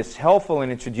rational in front is helpful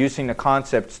in introducing the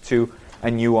concepts to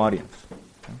a new audience.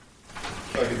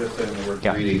 If I could just say on the word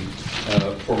greedy,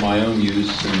 for my own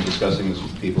use in discussing this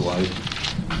with people,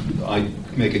 I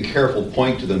make a careful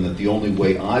point to them that the only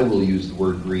way I will use the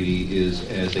word greedy is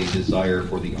as a desire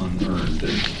for the unearned.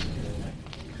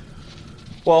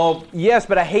 Well, yes,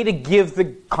 but I hate to give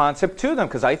the concept to them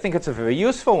because I think it's a very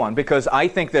useful one, because I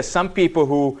think there's some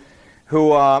people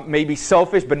who may be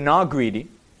selfish but not greedy.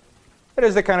 That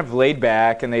is, they're kind of laid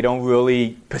back and they don't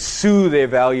really pursue their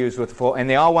values with full, and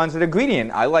they are ones that are greedy,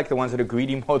 and I like the ones that are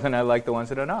greedy more than I like the ones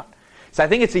that are not. So I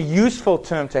think it's a useful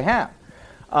term to have.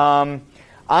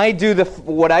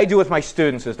 What I do with my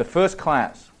students is the first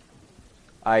class,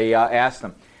 I ask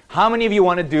them, how many of you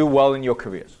want to do well in your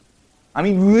careers? I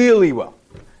mean really well.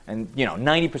 And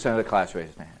 90% of the class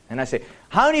raises their hand. And I say,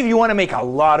 how many of you want to make a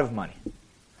lot of money?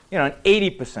 And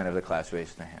 80% of the class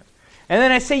raises their hands. And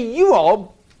then I say, you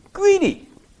all greedy.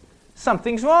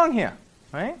 Something's wrong here,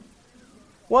 right?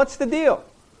 What's the deal?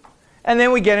 And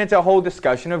then we get into a whole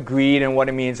discussion of greed and what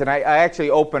it means. And I actually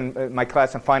open my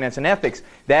class on finance and ethics.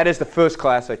 That is the first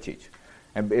class I teach.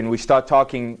 And we start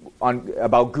talking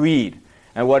about greed.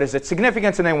 And what is its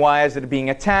significance, and then why is it being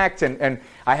attacked? And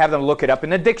I have them look it up in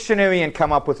the dictionary and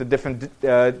come up with a different,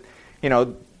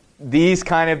 these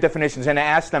kind of definitions. And I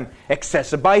ask them,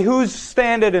 excessive by whose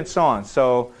standard, and so on.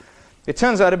 So it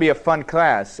turns out to be a fun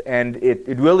class. And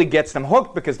it really gets them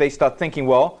hooked because they start thinking,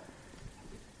 well,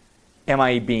 am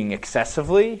I being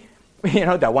excessively? Do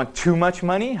I want too much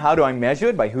money? How do I measure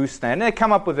it? By whose standard? And they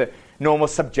come up with a normal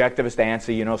subjectivist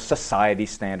answer, society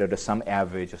standard or some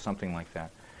average or something like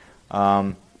that.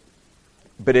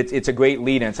 But it's a great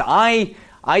lead-in. So I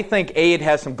think, A, it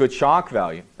has some good shock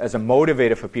value as a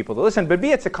motivator for people to listen, but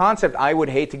B, it's a concept I would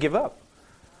hate to give up.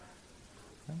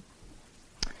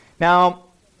 Now,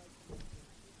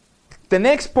 the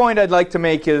next point I'd like to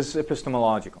make is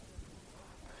epistemological.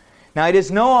 Now, it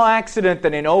is no accident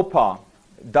that in OPA,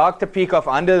 Dr. Peikoff,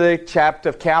 under the chapter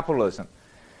of capitalism,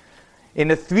 in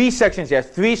the 3 sections, he has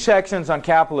 3 sections on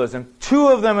capitalism, 2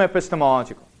 of them are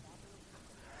epistemological.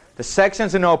 The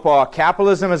sections in OPA are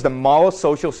capitalism as the moral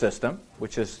social system,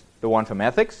 which is the one from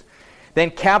ethics.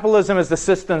 Then capitalism as the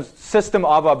system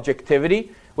of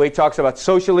objectivity, where he talks about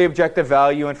socially objective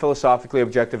value and philosophically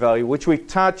objective value, which we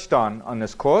touched on in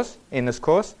this course.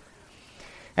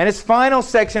 And his final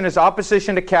section is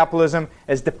opposition to capitalism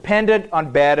as dependent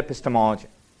on bad epistemology.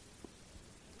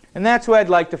 And that's what I'd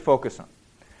like to focus on.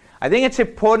 I think it's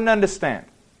important to understand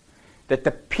that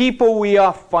the people we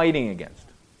are fighting against,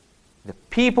 the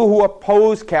people who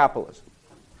oppose capitalism,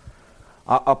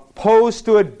 are opposed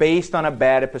to it based on a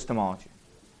bad epistemology.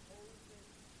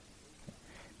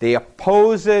 They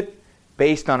oppose it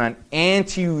based on an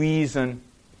anti-reason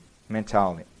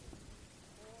mentality.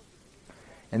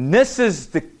 And this is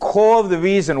the core of the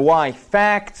reason why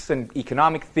facts and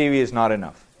economic theory is not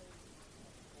enough.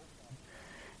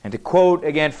 And to quote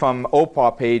again from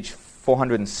OPA, page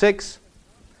 406,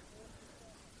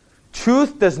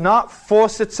 truth does not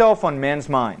force itself on men's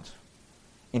minds.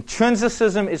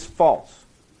 Intrinsicism is false.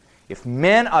 If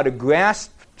men are to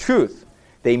grasp truth,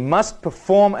 they must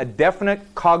perform a definite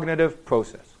cognitive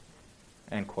process.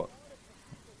 End quote.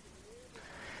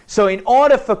 So in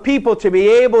order for people to be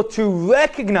able to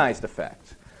recognize the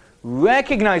facts,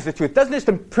 recognize the truth, it doesn't just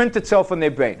imprint itself on their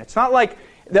brain. It's not like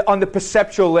on the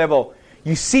perceptual level,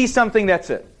 you see something, that's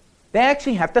it. They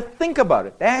actually have to think about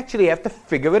it. They actually have to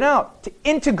figure it out, to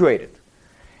integrate it.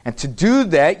 And to do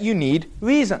that, you need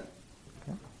reason.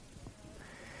 Okay?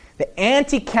 The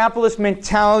anti-capitalist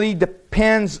mentality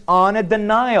depends on a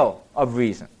denial of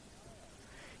reason.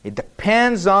 It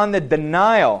depends on the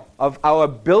denial of our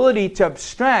ability to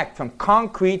abstract from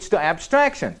concretes to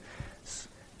abstraction,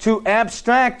 to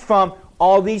abstract from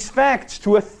all these facts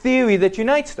to a theory that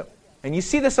unites them. And you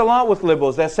see this a lot with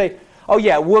liberals that say, oh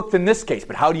yeah, it worked in this case,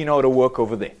 but how do you know it'll work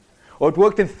over there? Or it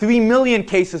worked in 3 million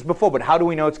cases before, but how do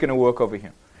we know it's going to work over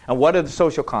here? And what are the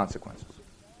social consequences?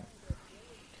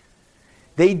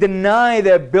 They deny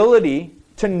the ability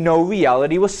to know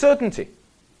reality with certainty.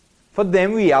 For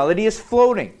them, reality is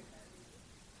floating.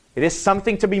 It is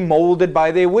something to be molded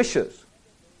by their wishes.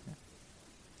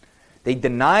 They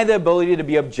deny the ability to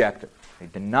be objective. They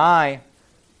deny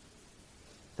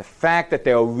the fact that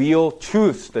there are real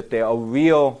truths, that there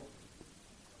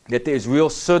is real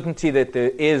certainty, that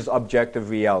there is objective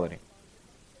reality.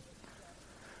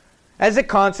 As a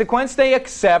consequence, they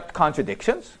accept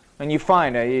contradictions. And you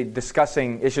find,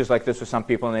 discussing issues like this with some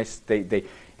people, and they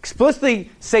explicitly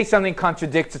say something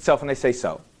contradicts itself, and they say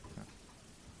so.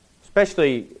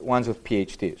 Especially ones with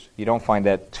PhDs. You don't find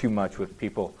that too much with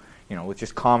people, with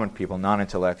just common people,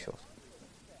 non-intellectuals.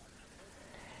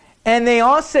 And they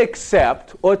also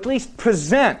accept, or at least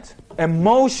present,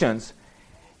 emotions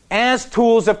as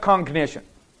tools of cognition.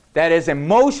 That is,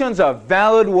 emotions are a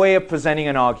valid way of presenting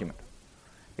an argument.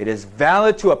 It is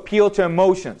valid to appeal to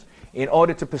emotions in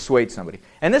order to persuade somebody.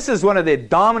 And this is one of the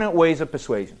dominant ways of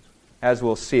persuasion. As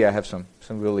we'll see, I have some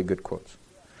really good quotes.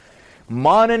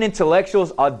 Modern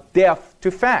intellectuals are deaf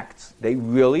to facts. They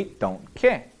really don't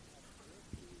care.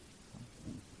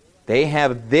 They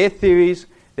have their theories.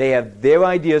 They have their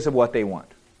ideas of what they want.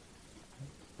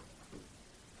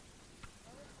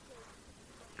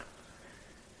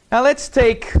 Now let's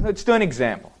do an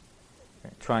example.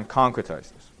 Okay, try and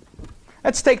concretize this.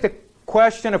 Let's take the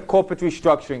question of corporate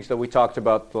restructurings that we talked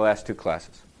about the last two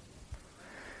classes.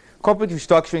 Corporate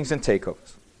restructurings and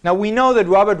takeovers. Now we know that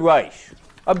Robert Reich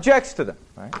objects to them.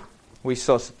 Right? We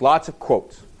saw lots of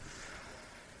quotes.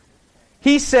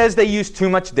 He says they use too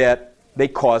much debt, they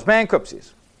cause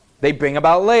bankruptcies, they bring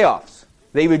about layoffs,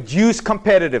 they reduce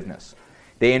competitiveness,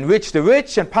 they enrich the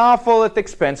rich and powerful at the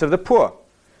expense of the poor.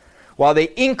 While they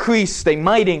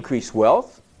might increase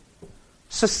wealth,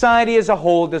 society as a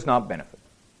whole does not benefit.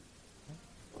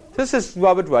 This is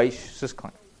Robert Reich's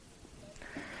claim.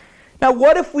 Now,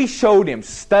 what if we showed him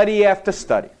study after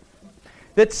study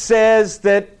that says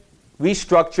that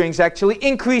restructurings actually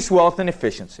increase wealth and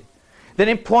efficiency, that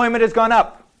employment has gone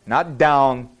up, not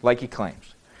down like he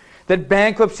claims, that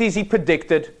bankruptcies he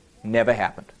predicted never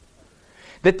happened,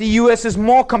 that the U.S. is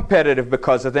more competitive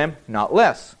because of them, not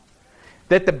less,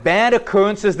 that the bad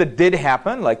occurrences that did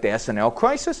happen, like the S&L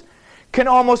crisis, can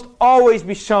almost always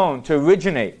be shown to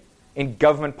originate in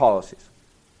government policies.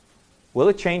 Will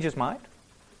it change his mind?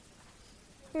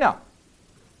 No.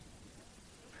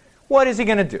 What is he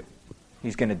going to do?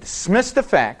 He's going to dismiss the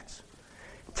facts,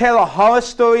 tell a horror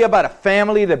story about a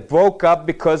family that broke up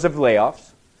because of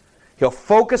layoffs. He'll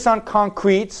focus on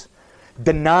concretes,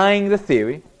 denying the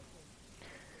theory.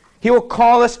 He will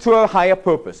call us to a higher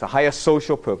purpose, a higher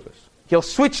social purpose. He'll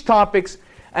switch topics,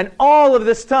 and all of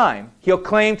this time, he'll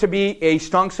claim to be a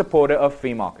strong supporter of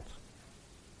free markets.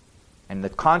 And the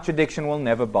contradiction will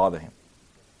never bother him.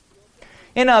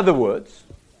 In other words,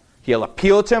 he'll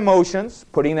appeal to emotions,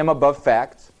 putting them above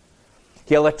facts.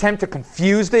 He'll attempt to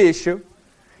confuse the issue,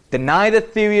 deny the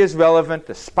theory is relevant,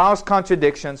 espouse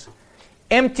contradictions,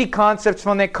 empty concepts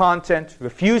from their content,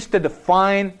 refuse to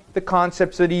define the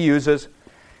concepts that he uses,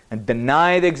 and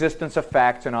deny the existence of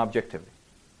facts and objectivity.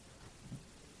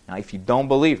 Now, if you don't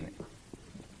believe me,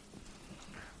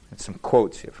 there's some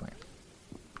quotes here for you.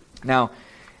 Now,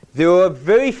 there are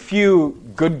very few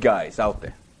good guys out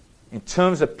there in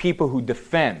terms of people who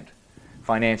defend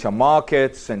financial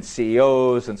markets and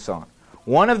CEOs and so on.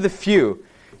 One of the few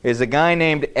is a guy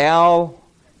named Al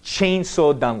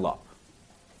Chainsaw Dunlop.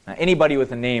 Now, anybody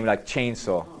with a name like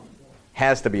Chainsaw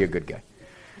has to be a good guy.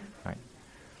 Right?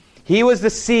 He was the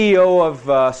CEO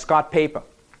of Scott Paper,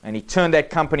 and he turned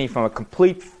that company from a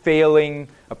complete failing,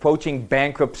 approaching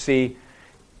bankruptcy,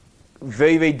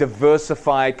 very, very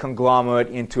diversified conglomerate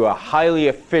into a highly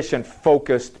efficient,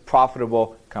 focused,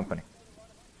 profitable company.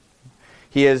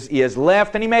 He has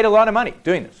left, and he made a lot of money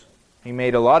doing this. He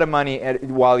made a lot of money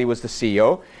while he was the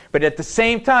CEO, but at the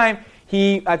same time,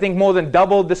 he, I think, more than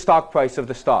doubled the stock price of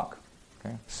the stock.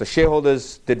 Okay? So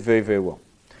shareholders did very, very well.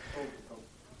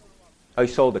 Oh, he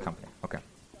sold the company. Okay.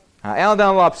 Al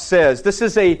Dunlop says, this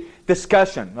is a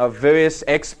discussion of various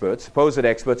experts, supposed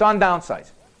experts, on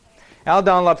downsides. Al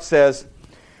Dunlop says,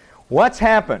 what's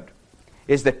happened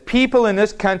is that people in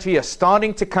this country are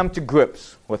starting to come to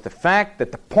grips with the fact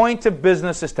that the point of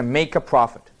business is to make a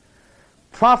profit.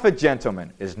 Profit,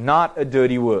 gentlemen, is not a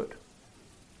dirty word.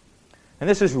 And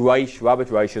this is Robert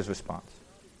Reich's response.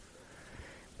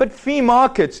 But free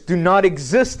markets do not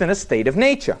exist in a state of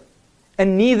nature,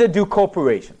 and neither do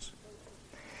corporations.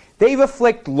 They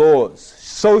reflect laws,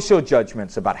 social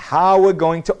judgments about how we're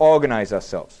going to organize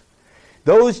ourselves.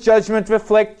 Those judgments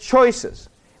reflect choices,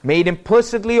 made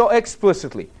implicitly or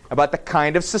explicitly, about the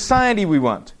kind of society we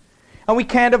want. And we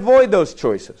can't avoid those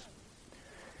choices.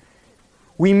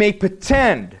 We may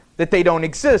pretend that they don't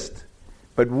exist,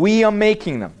 but we are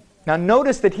making them. Now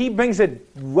notice that he brings it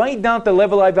right down to the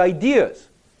level of ideas.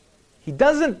 He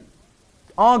doesn't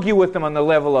argue with them on the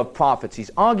level of profits.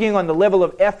 He's arguing on the level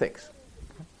of ethics.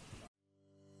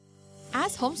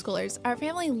 As homeschoolers, our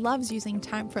family loves using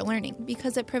Time for Learning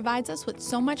because it provides us with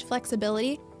so much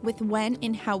flexibility with when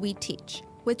and how we teach.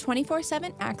 With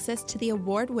 24/7 access to the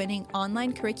award-winning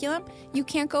online curriculum, you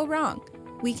can't go wrong.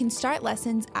 We can start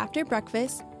lessons after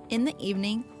breakfast, in the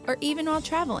evening, or even while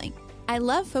traveling. I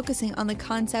love focusing on the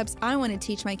concepts I want to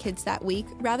teach my kids that week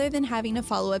rather than having to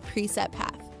follow a preset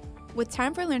path. With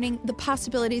Time for Learning, the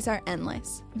possibilities are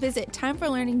endless. Visit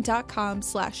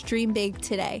timeforlearning.com/dreambig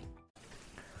today.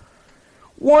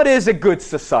 What is a good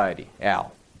society,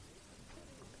 Al?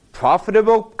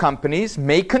 profitable companies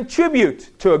may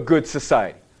contribute to a good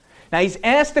society. Now, he's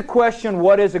asked the question,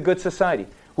 what is a good society?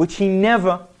 Which he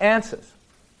never answers.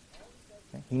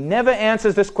 He never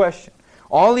answers this question.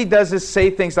 All he does is say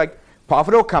things like,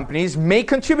 profitable companies may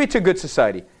contribute to a good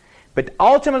society, but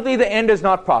ultimately the end is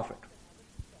not profit.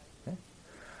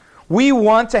 We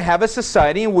want to have a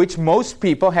society in which most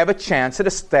people have a chance at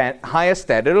a higher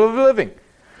standard of living.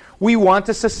 We want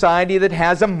a society that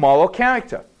has a moral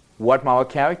character. What moral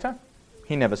character?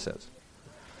 He never says.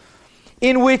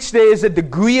 In which there is a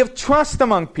degree of trust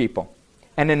among people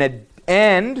and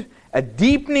a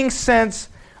deepening sense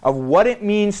of what it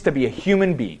means to be a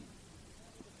human being.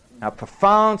 Now, a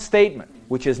profound statement,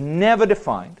 which is never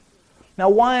defined. Now,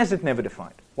 why is it never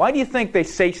defined? Why do you think they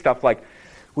say stuff like,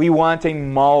 we want a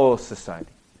moral society?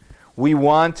 We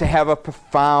want to have a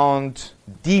profound,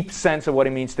 deep sense of what it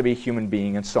means to be a human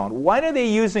being, and so on. Why are they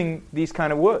using these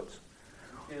kind of words?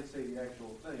 You can't say the actual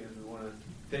thing is we want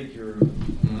to take your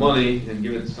money and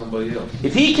give it to somebody else.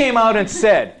 If he came out and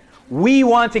said, we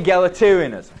want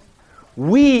egalitarianism,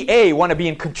 we, want to be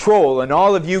in control, and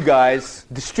all of you guys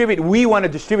we want to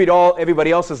distribute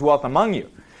everybody else's wealth among you,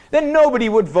 then nobody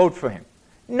would vote for him.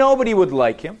 Nobody would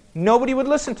like him. Nobody would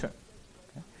listen to him.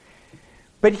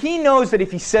 But he knows that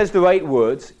if he says the right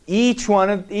words, each one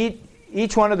of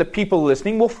the people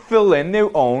listening will fill in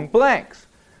their own blanks.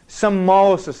 Some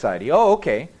moral society. Oh,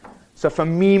 okay. So for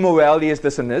me, morality is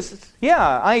this and this.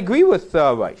 Yeah, I agree with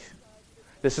Reich.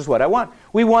 This is what I want.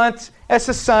 We want a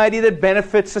society that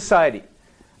benefits society.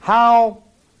 How?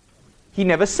 He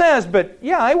never says, but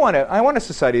yeah, I want a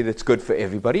society that's good for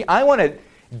everybody. I want a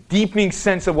deepening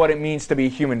sense of what it means to be a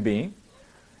human being.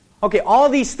 Okay, all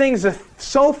these things are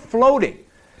so floating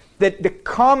that the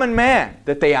common man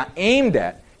that they are aimed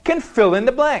at can fill in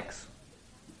the blanks.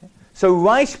 So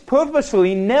Reich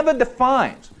purposefully never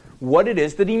defines what it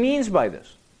is that he means by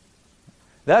this.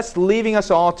 That's leaving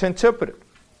us all to interpret it.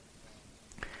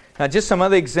 Now, just some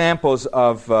other examples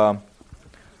of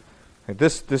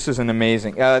this. This is an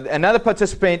amazing. Another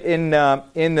participant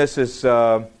in this is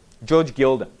George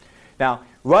Gilder. Now,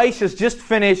 Reich has just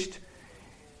finished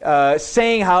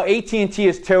saying how AT&T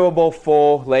is terrible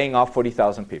for laying off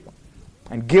 40,000 people.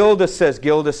 And Gilder says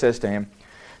to him,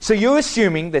 so you're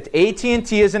assuming that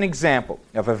AT&T is an example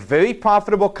of a very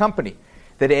profitable company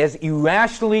that has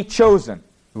irrationally chosen.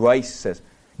 Reich says,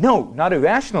 no, not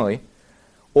irrationally.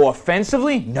 Or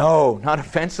offensively? No, not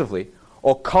offensively.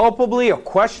 Or culpably or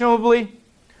questionably?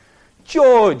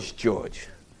 George,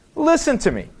 listen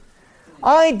to me.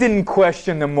 I didn't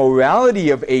question the morality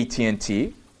of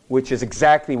AT&T, which is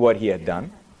exactly what he had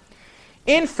done.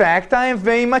 In fact, I am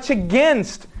very much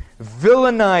against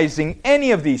villainizing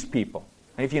any of these people.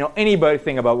 And if you know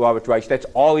anything about Robert Reich, that's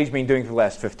all he's been doing for the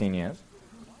last 15 years.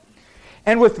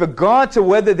 And with regard to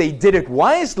whether they did it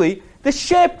wisely, the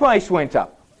share price went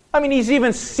up. I mean, he's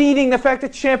even ceding the fact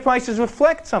that share prices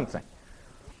reflect something.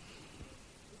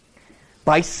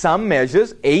 By some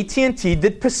measures, AT&T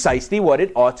did precisely what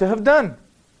it ought to have done.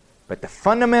 But the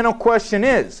fundamental question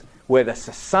is whether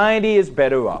society is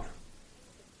better off.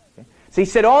 Okay? So he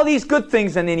said all these good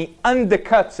things, and then he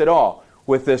undercuts it all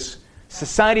with this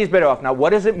society is better off. Now,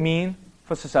 what does it mean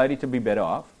for society to be better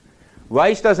off?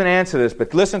 Reich doesn't answer this,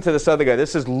 but listen to this other guy.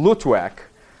 This is Lutwak.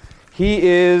 He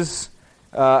is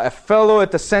a fellow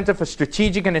at the Center for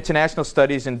Strategic and International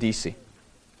Studies in D.C.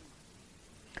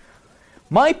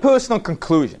 My personal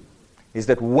conclusion is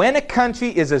that when a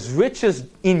country is as rich as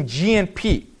in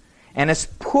GNP and as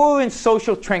poor in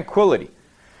social tranquility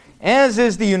as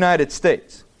is the United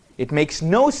States, it makes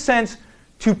no sense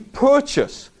to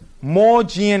purchase more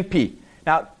GNP.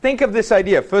 Now, think of this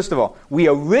idea. First of all, we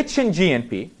are rich in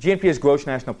GNP. GNP is gross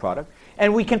national product.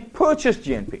 And we can purchase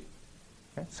GNP.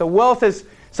 Okay? So wealth is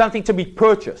something to be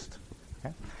purchased.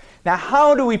 Okay? Now,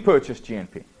 how do we purchase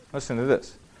GNP? Listen to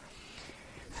this.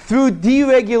 Through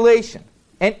deregulation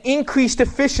and increased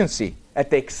efficiency at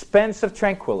the expense of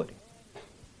tranquility.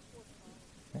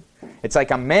 Okay? It's like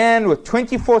a man with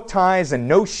 24 ties and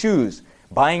no shoes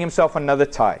buying himself another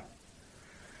tie.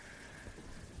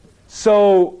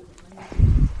 So,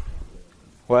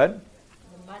 what?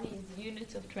 The money is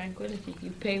units of tranquility.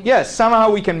 You pay. Yes,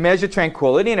 somehow we can measure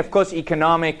tranquility, and of course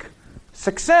economic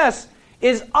success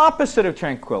is opposite of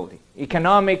tranquility.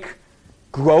 Economic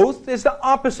growth is the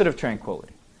opposite of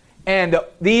tranquility. And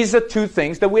these are two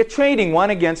things that we're trading one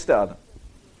against the other.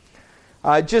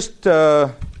 Just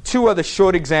two other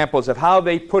short examples of how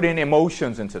they put in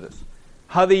emotions into this.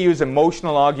 How they use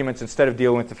emotional arguments instead of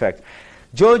dealing with the facts.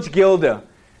 George Gilder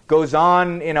goes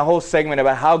on in a whole segment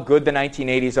about how good the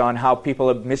 1980s are and how people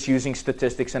are misusing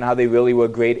statistics and how they really were a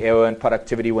great era and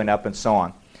productivity went up and so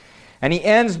on. And he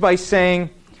ends by saying,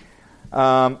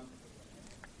 about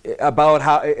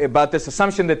this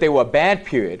assumption that they were a bad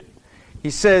period. He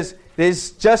says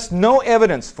there's just no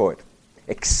evidence for it,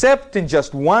 except in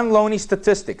just one lonely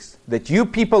statistics that you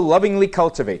people lovingly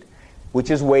cultivate, which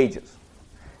is wages.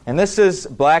 And this is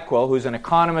Blackwell, who's an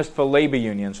economist for labor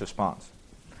unions, response.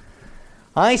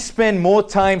 I spend more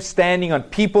time standing on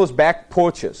people's back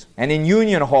porches and in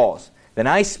union halls than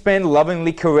I spend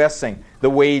lovingly caressing the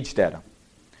wage data.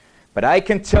 But I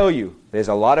can tell you there's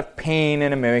a lot of pain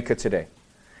in America today.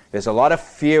 There's a lot of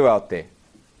fear out there.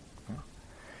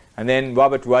 And then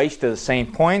Robert Reich to the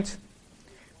same point.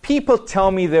 People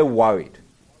tell me they're worried.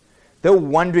 They're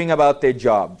wondering about their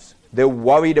jobs. They're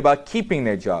worried about keeping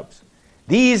their jobs.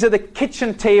 These are the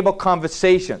kitchen table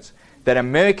conversations that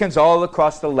Americans all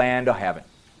across the land are having.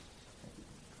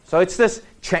 So it's this,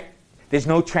 there's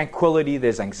no tranquility,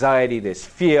 there's anxiety, there's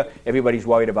fear, everybody's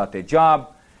worried about their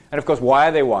job. And of course, why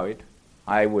are they worried?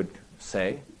 I would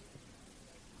say.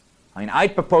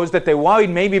 I'd propose that they're worried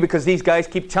maybe because these guys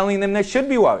keep telling them they should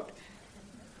be worried.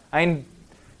 When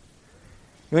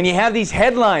you have these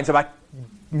headlines about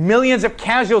millions of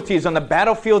casualties on the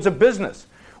battlefields of business,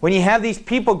 when you have these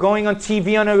people going on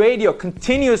TV, on the radio,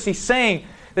 continuously saying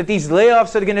that these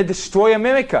layoffs are going to destroy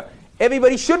America,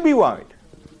 everybody should be worried.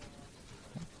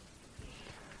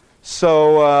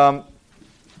 So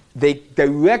they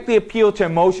directly appeal to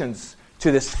emotions,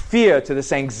 to this fear, to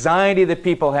this anxiety that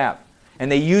people have.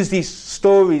 And they use these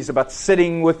stories about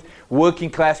sitting with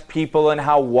working class people and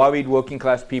how worried working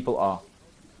class people are.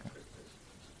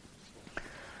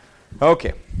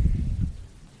 Okay.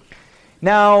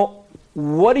 Now,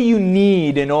 what do you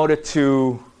need in order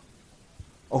to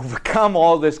overcome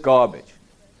all this garbage?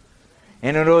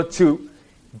 And in order to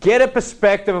get a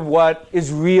perspective of what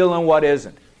is real and what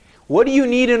isn't? What do you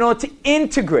need in order to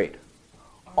integrate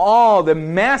all the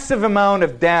massive amount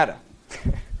of data,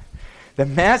 the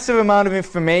massive amount of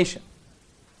information,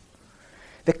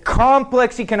 the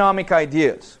complex economic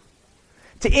ideas,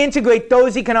 to integrate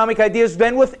those economic ideas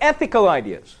then with ethical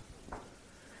ideas?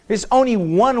 There's only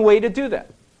one way to do that.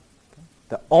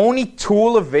 The only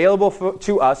tool available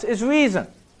to us is reason.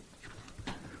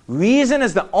 Reason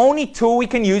is the only tool we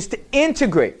can use to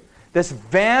integrate this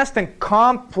vast and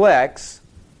complex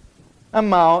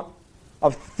amount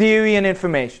of theory and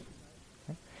information.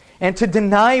 And to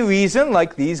deny reason,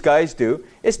 like these guys do,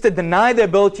 is to deny the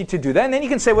ability to do that, and then you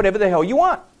can say whatever the hell you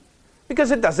want.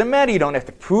 Because it doesn't matter. You don't have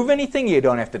to prove anything. You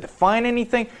don't have to define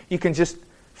anything. You can just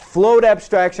float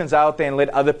abstractions out there and let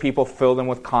other people fill them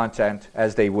with content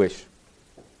as they wish.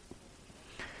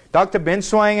 Dr.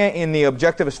 Binswanger, in the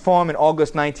Objectivist Forum in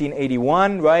August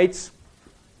 1981, writes,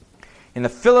 in the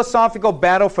philosophical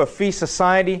battle for a free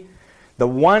society, the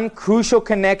one crucial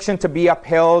connection to be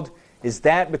upheld is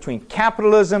that between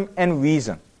capitalism and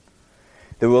reason.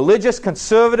 The religious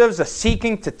conservatives are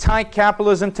seeking to tie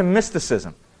capitalism to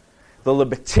mysticism. The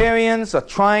libertarians are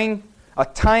tying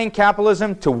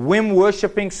capitalism to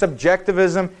whim-worshipping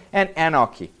subjectivism and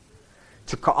anarchy.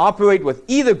 To cooperate with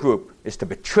either group is to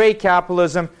betray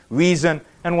capitalism, reason,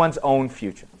 and one's own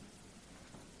future.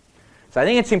 So I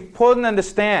think it's important to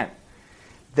understand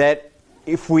that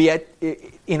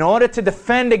in order to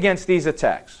defend against these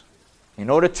attacks, in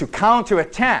order to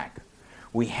counterattack,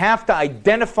 we have to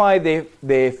identify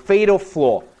the fatal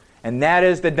flaw, and that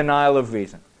is the denial of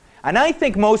reason. And I don't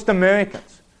think most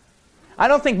Americans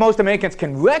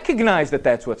can recognize that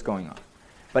that's what's going on.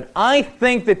 But I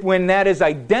think that when that is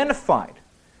identified,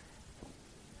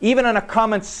 even on a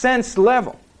common sense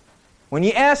level, when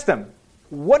you ask them,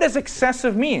 what does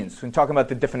excessive mean when talking about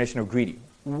the definition of greedy?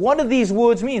 What do these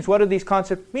words mean? What do these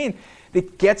concepts mean?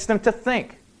 It gets them to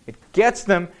think. It gets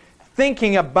them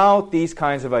thinking about these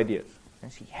kinds of ideas.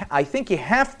 I think you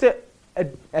have to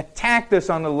attack this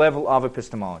on the level of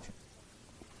epistemology.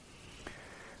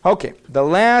 Okay, the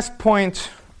last point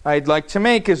I'd like to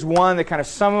make is one that kind of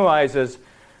summarizes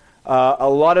a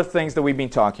lot of things that we've been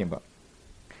talking about.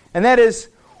 And that is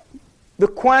the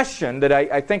question that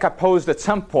I think I posed at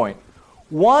some point.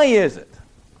 Why is it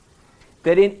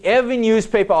that in every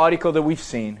newspaper article that we've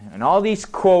seen, and all these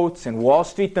quotes in Wall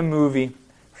Street the movie,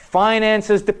 finance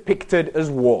is depicted as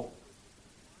war?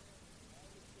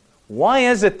 Why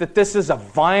is it that this is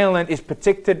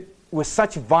depicted with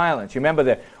such violence? You remember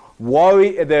the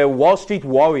Wall Street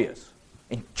warriors,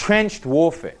 entrenched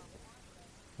warfare.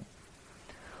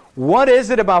 What is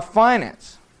it about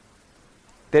finance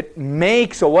that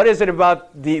makes, or what is it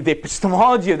about the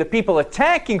epistemology of the people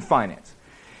attacking finance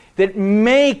that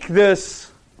make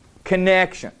this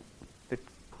connection, that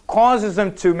causes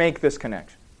them to make this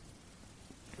connection?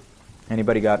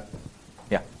 Anybody got?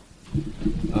 Yeah.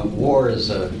 War is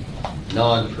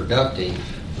non-productive,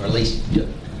 or at least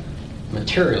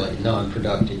materially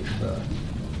non-productive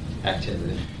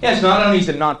activity. Yes, not only is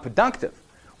it not productive,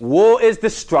 war is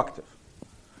destructive.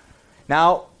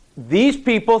 Now, these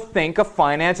people think of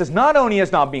finance as not only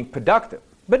as not being productive,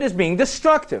 but as being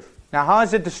destructive. Now, how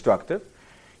is it destructive?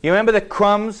 You remember the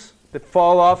crumbs that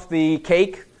fall off the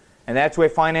cake? And that's where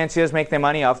financiers make their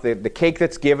money off. The cake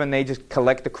that's given, they just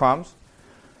collect the crumbs.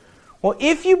 Well,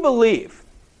 if you believe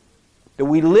that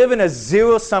we live in a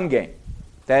zero-sum game,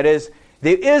 that is,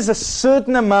 there is a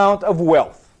certain amount of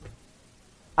wealth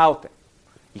out there.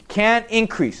 You can't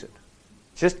increase it.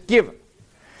 It's just given.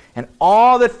 And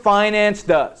all that finance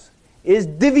does is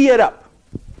divvy it up.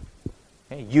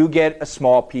 Okay? You get a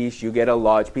small piece, you get a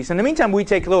large piece. In the meantime, we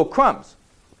take little crumbs.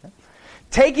 Okay?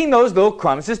 Taking those little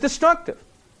crumbs is destructive.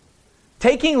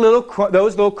 Taking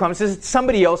those little crumbs is at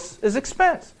somebody else's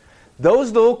expense.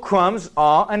 Those little crumbs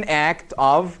are an act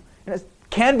of,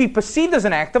 can be perceived as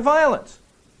an act of violence.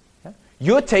 Okay?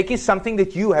 You're taking something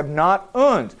that you have not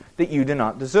earned, that you do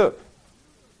not deserve.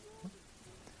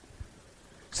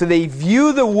 So they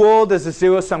view the world as a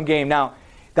zero-sum game. Now,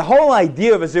 the whole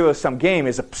idea of a zero-sum game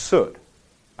is absurd.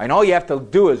 And all you have to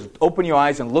do is open your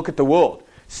eyes and look at the world.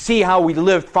 See how we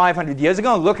lived 500 years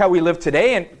ago and look how we live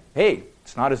today, and hey,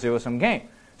 it's not a zero-sum game.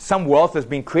 Some wealth has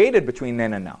been created between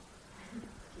then and now.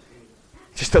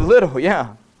 Just a little,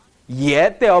 yeah.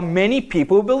 Yet there are many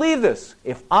people who believe this.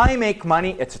 If I make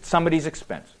money, it's at somebody's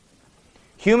expense.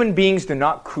 Human beings do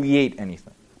not create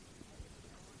anything.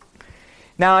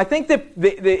 Now, I think that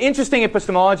the interesting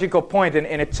epistemological point,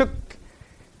 and it took,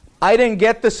 I didn't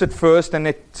get this at first,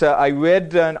 and I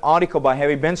read an article by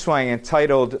Harry Binswanger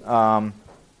entitled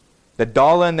The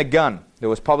Dollar and the Gun, that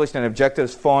was published in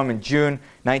Objectives Forum in June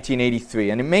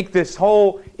 1983. And it makes this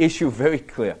whole issue very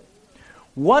clear.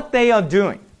 What they are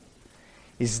doing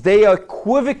is they are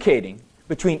equivocating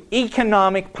between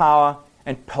economic power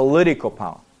and political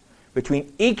power,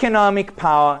 between economic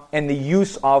power and the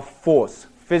use of force,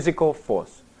 physical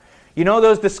force. You know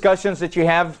those discussions that you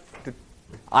have, that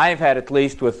I've had at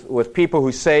least, with people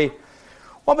who say,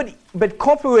 well, but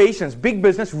corporations, big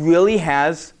business really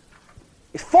has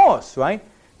force, right?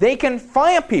 They can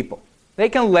fire people. They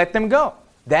can let them go.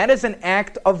 That is an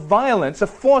act of violence,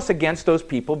 of force against those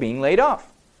people being laid off.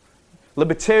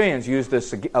 Libertarians use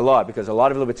this a lot because a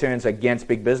lot of libertarians are against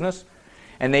big business,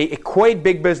 and they equate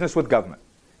big business with government.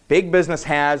 Big business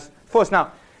has force.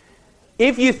 Now,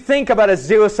 if you think about a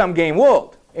zero-sum game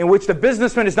world in which the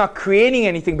businessman is not creating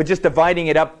anything but just dividing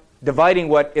it up, dividing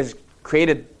what is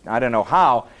created, I don't know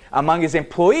how, among his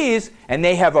employees, and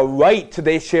they have a right to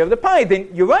their share of the pie, then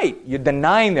you're right. You're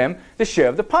denying them the share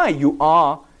of the pie. You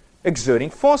are exerting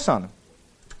force on them.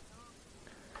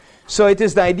 So it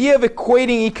is the idea of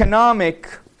equating economic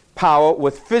power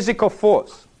with physical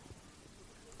force.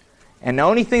 And the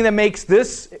only thing that makes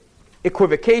this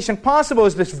equivocation possible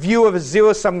is this view of a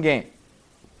zero-sum game,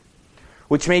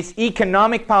 which makes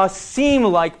economic power seem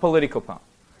like political power.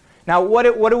 Now, what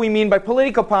do we mean by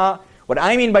political power? What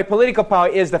I mean by political power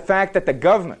is the fact that the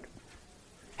government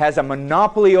has a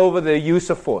monopoly over the use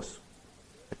of force.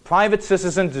 The private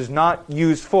citizen does not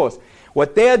use force.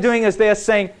 What they are doing is they are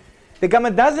saying, the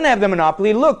government doesn't have the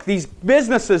monopoly. Look, these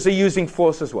businesses are using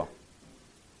force as well.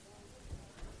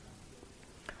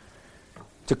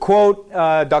 To quote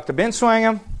Dr.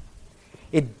 Binswanger,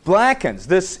 it blackens,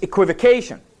 this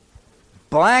equivocation,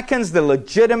 blackens the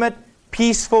legitimate,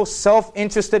 peaceful,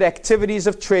 self-interested activities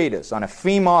of traders on a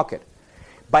free market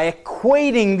by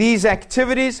equating these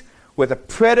activities with the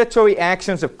predatory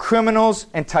actions of criminals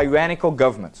and tyrannical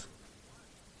governments.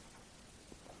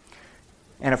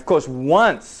 And of course,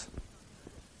 once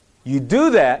you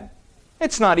do that,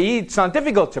 it's not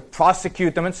difficult to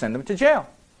prosecute them and send them to jail.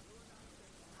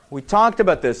 We talked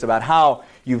about this, about how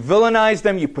you villainize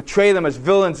them, you portray them as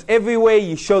villains every way,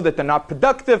 you show that they're not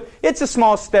productive. It's a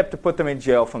small step to put them in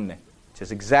jail from there, which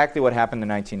is exactly what happened in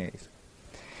the 1980s.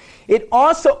 It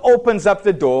also opens up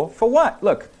the door for what?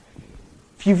 Look,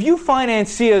 if you view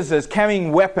financiers as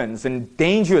carrying weapons and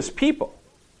dangerous people,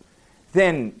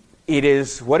 then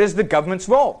what is the government's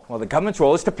role? Well, the government's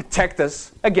role is to protect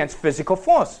us against physical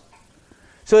force.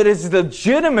 So it is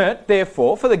legitimate,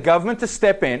 therefore, for the government to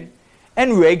step in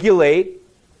and regulate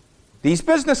these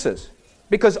businesses,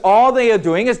 because all they are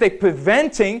doing is they're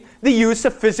preventing the use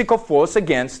of physical force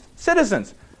against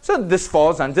citizens. So this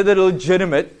falls under the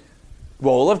legitimate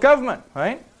role of government,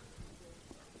 right?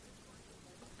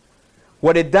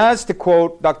 What it does, to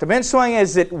quote Dr. Binswanger,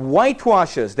 is it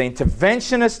whitewashes the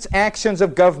interventionist actions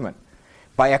of government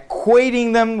by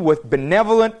equating them with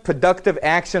benevolent, productive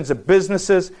actions of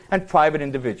businesses and private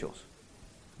individuals.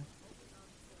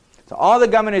 So all the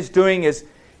government is doing is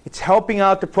It's helping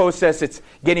out the process. It's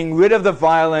getting rid of the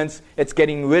violence. It's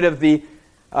getting rid of the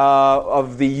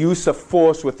use of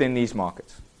force within these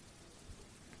markets.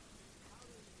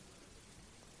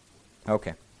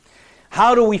 Okay.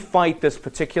 How do we fight this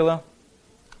particular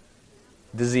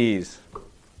disease?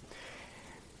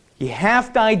 You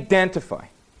have to identify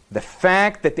the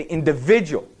fact that that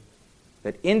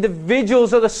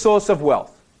individuals are the source of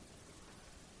wealth,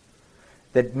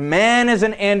 that man is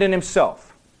an end in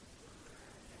himself,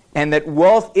 and that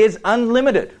wealth is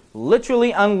unlimited,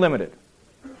 literally unlimited.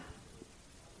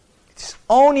 It's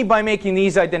only by making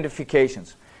these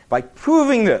identifications, by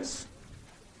proving this,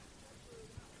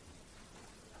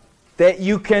 that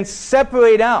you can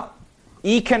separate out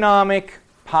economic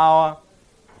power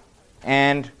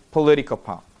and political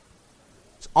power.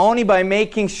 It's only by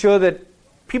making sure that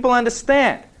people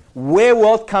understand where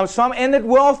wealth comes from and that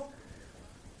wealth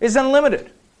is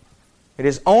unlimited. It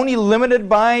is only limited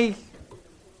by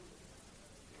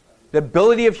the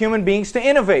ability of human beings to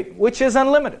innovate, which is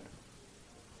unlimited.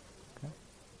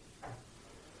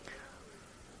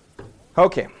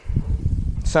 Okay.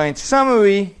 So in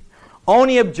summary,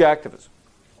 only objectivism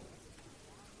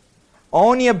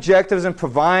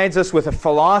provides us with a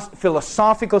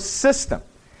philosophical system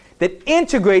that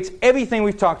integrates everything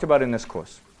we've talked about in this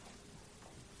course.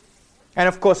 And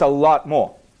of course, a lot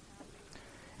more.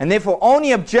 And therefore, only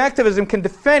objectivism can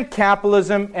defend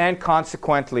capitalism and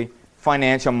consequently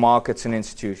financial markets and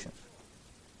institutions.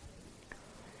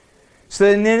 So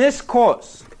in this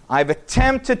course, I've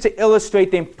attempted to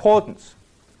illustrate the importance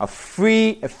of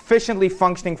free, efficiently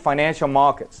functioning financial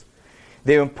markets,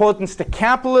 their importance to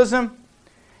capitalism,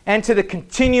 and to the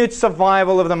continued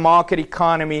survival of the market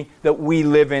economy that we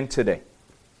live in today.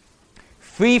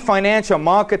 Free financial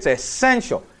markets are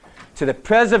essential to the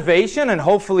preservation and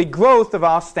hopefully growth of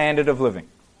our standard of living.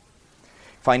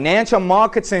 Financial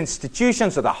markets and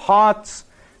institutions are the hearts,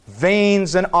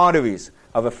 veins, and arteries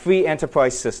of a free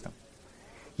enterprise system.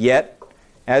 Yet,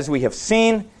 as we have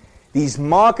seen, these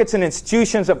markets and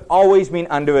institutions have always been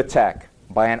under attack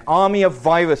by an army of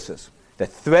viruses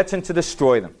that threaten to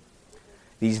destroy them.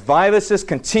 These viruses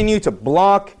continue to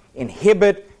block,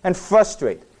 inhibit, and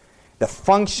frustrate the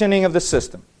functioning of the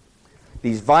system.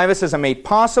 These viruses are made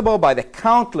possible by the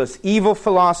countless evil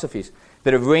philosophies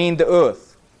that have reigned the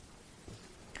earth.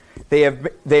 They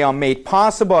are made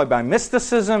possible by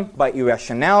mysticism, by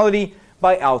irrationality,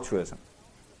 by altruism.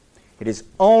 It is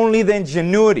only the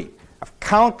ingenuity of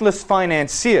countless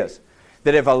financiers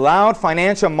that have allowed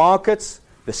financial markets,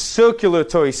 the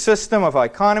circulatory system of our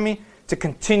economy, to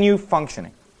continue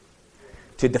functioning.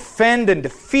 To defend and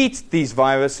defeat these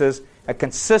viruses, a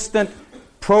consistent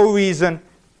pro-reason,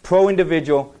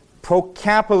 pro-individual,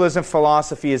 pro-capitalism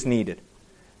philosophy is needed.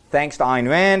 Thanks to Ayn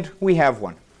Rand, we have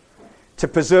one. To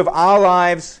preserve our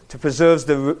lives, to preserve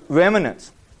the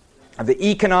remnants of the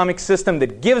economic system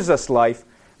that gives us life,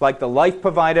 like the life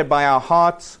provided by our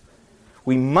hearts,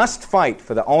 we must fight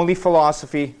for the only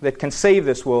philosophy that can save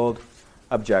this world,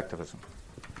 objectivism.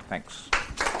 Thanks.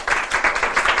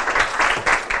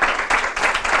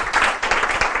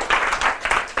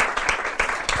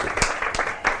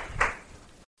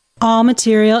 All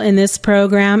material in this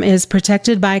program is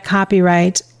protected by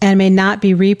copyright and may not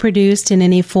be reproduced in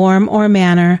any form or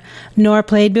manner, nor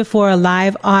played before a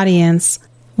live audience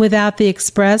without the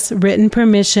express written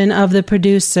permission of the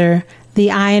producer, the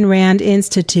Ayn Rand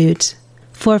Institute.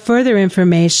 For further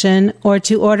information or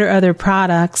to order other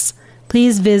products,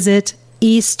 please visit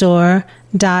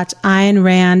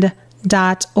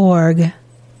estore.aynrand.org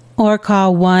or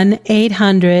call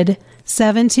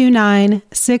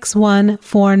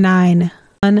 1-800-729-6149.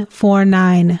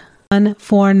 149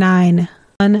 149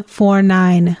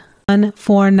 149 149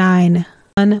 149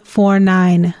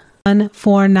 149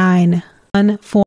 149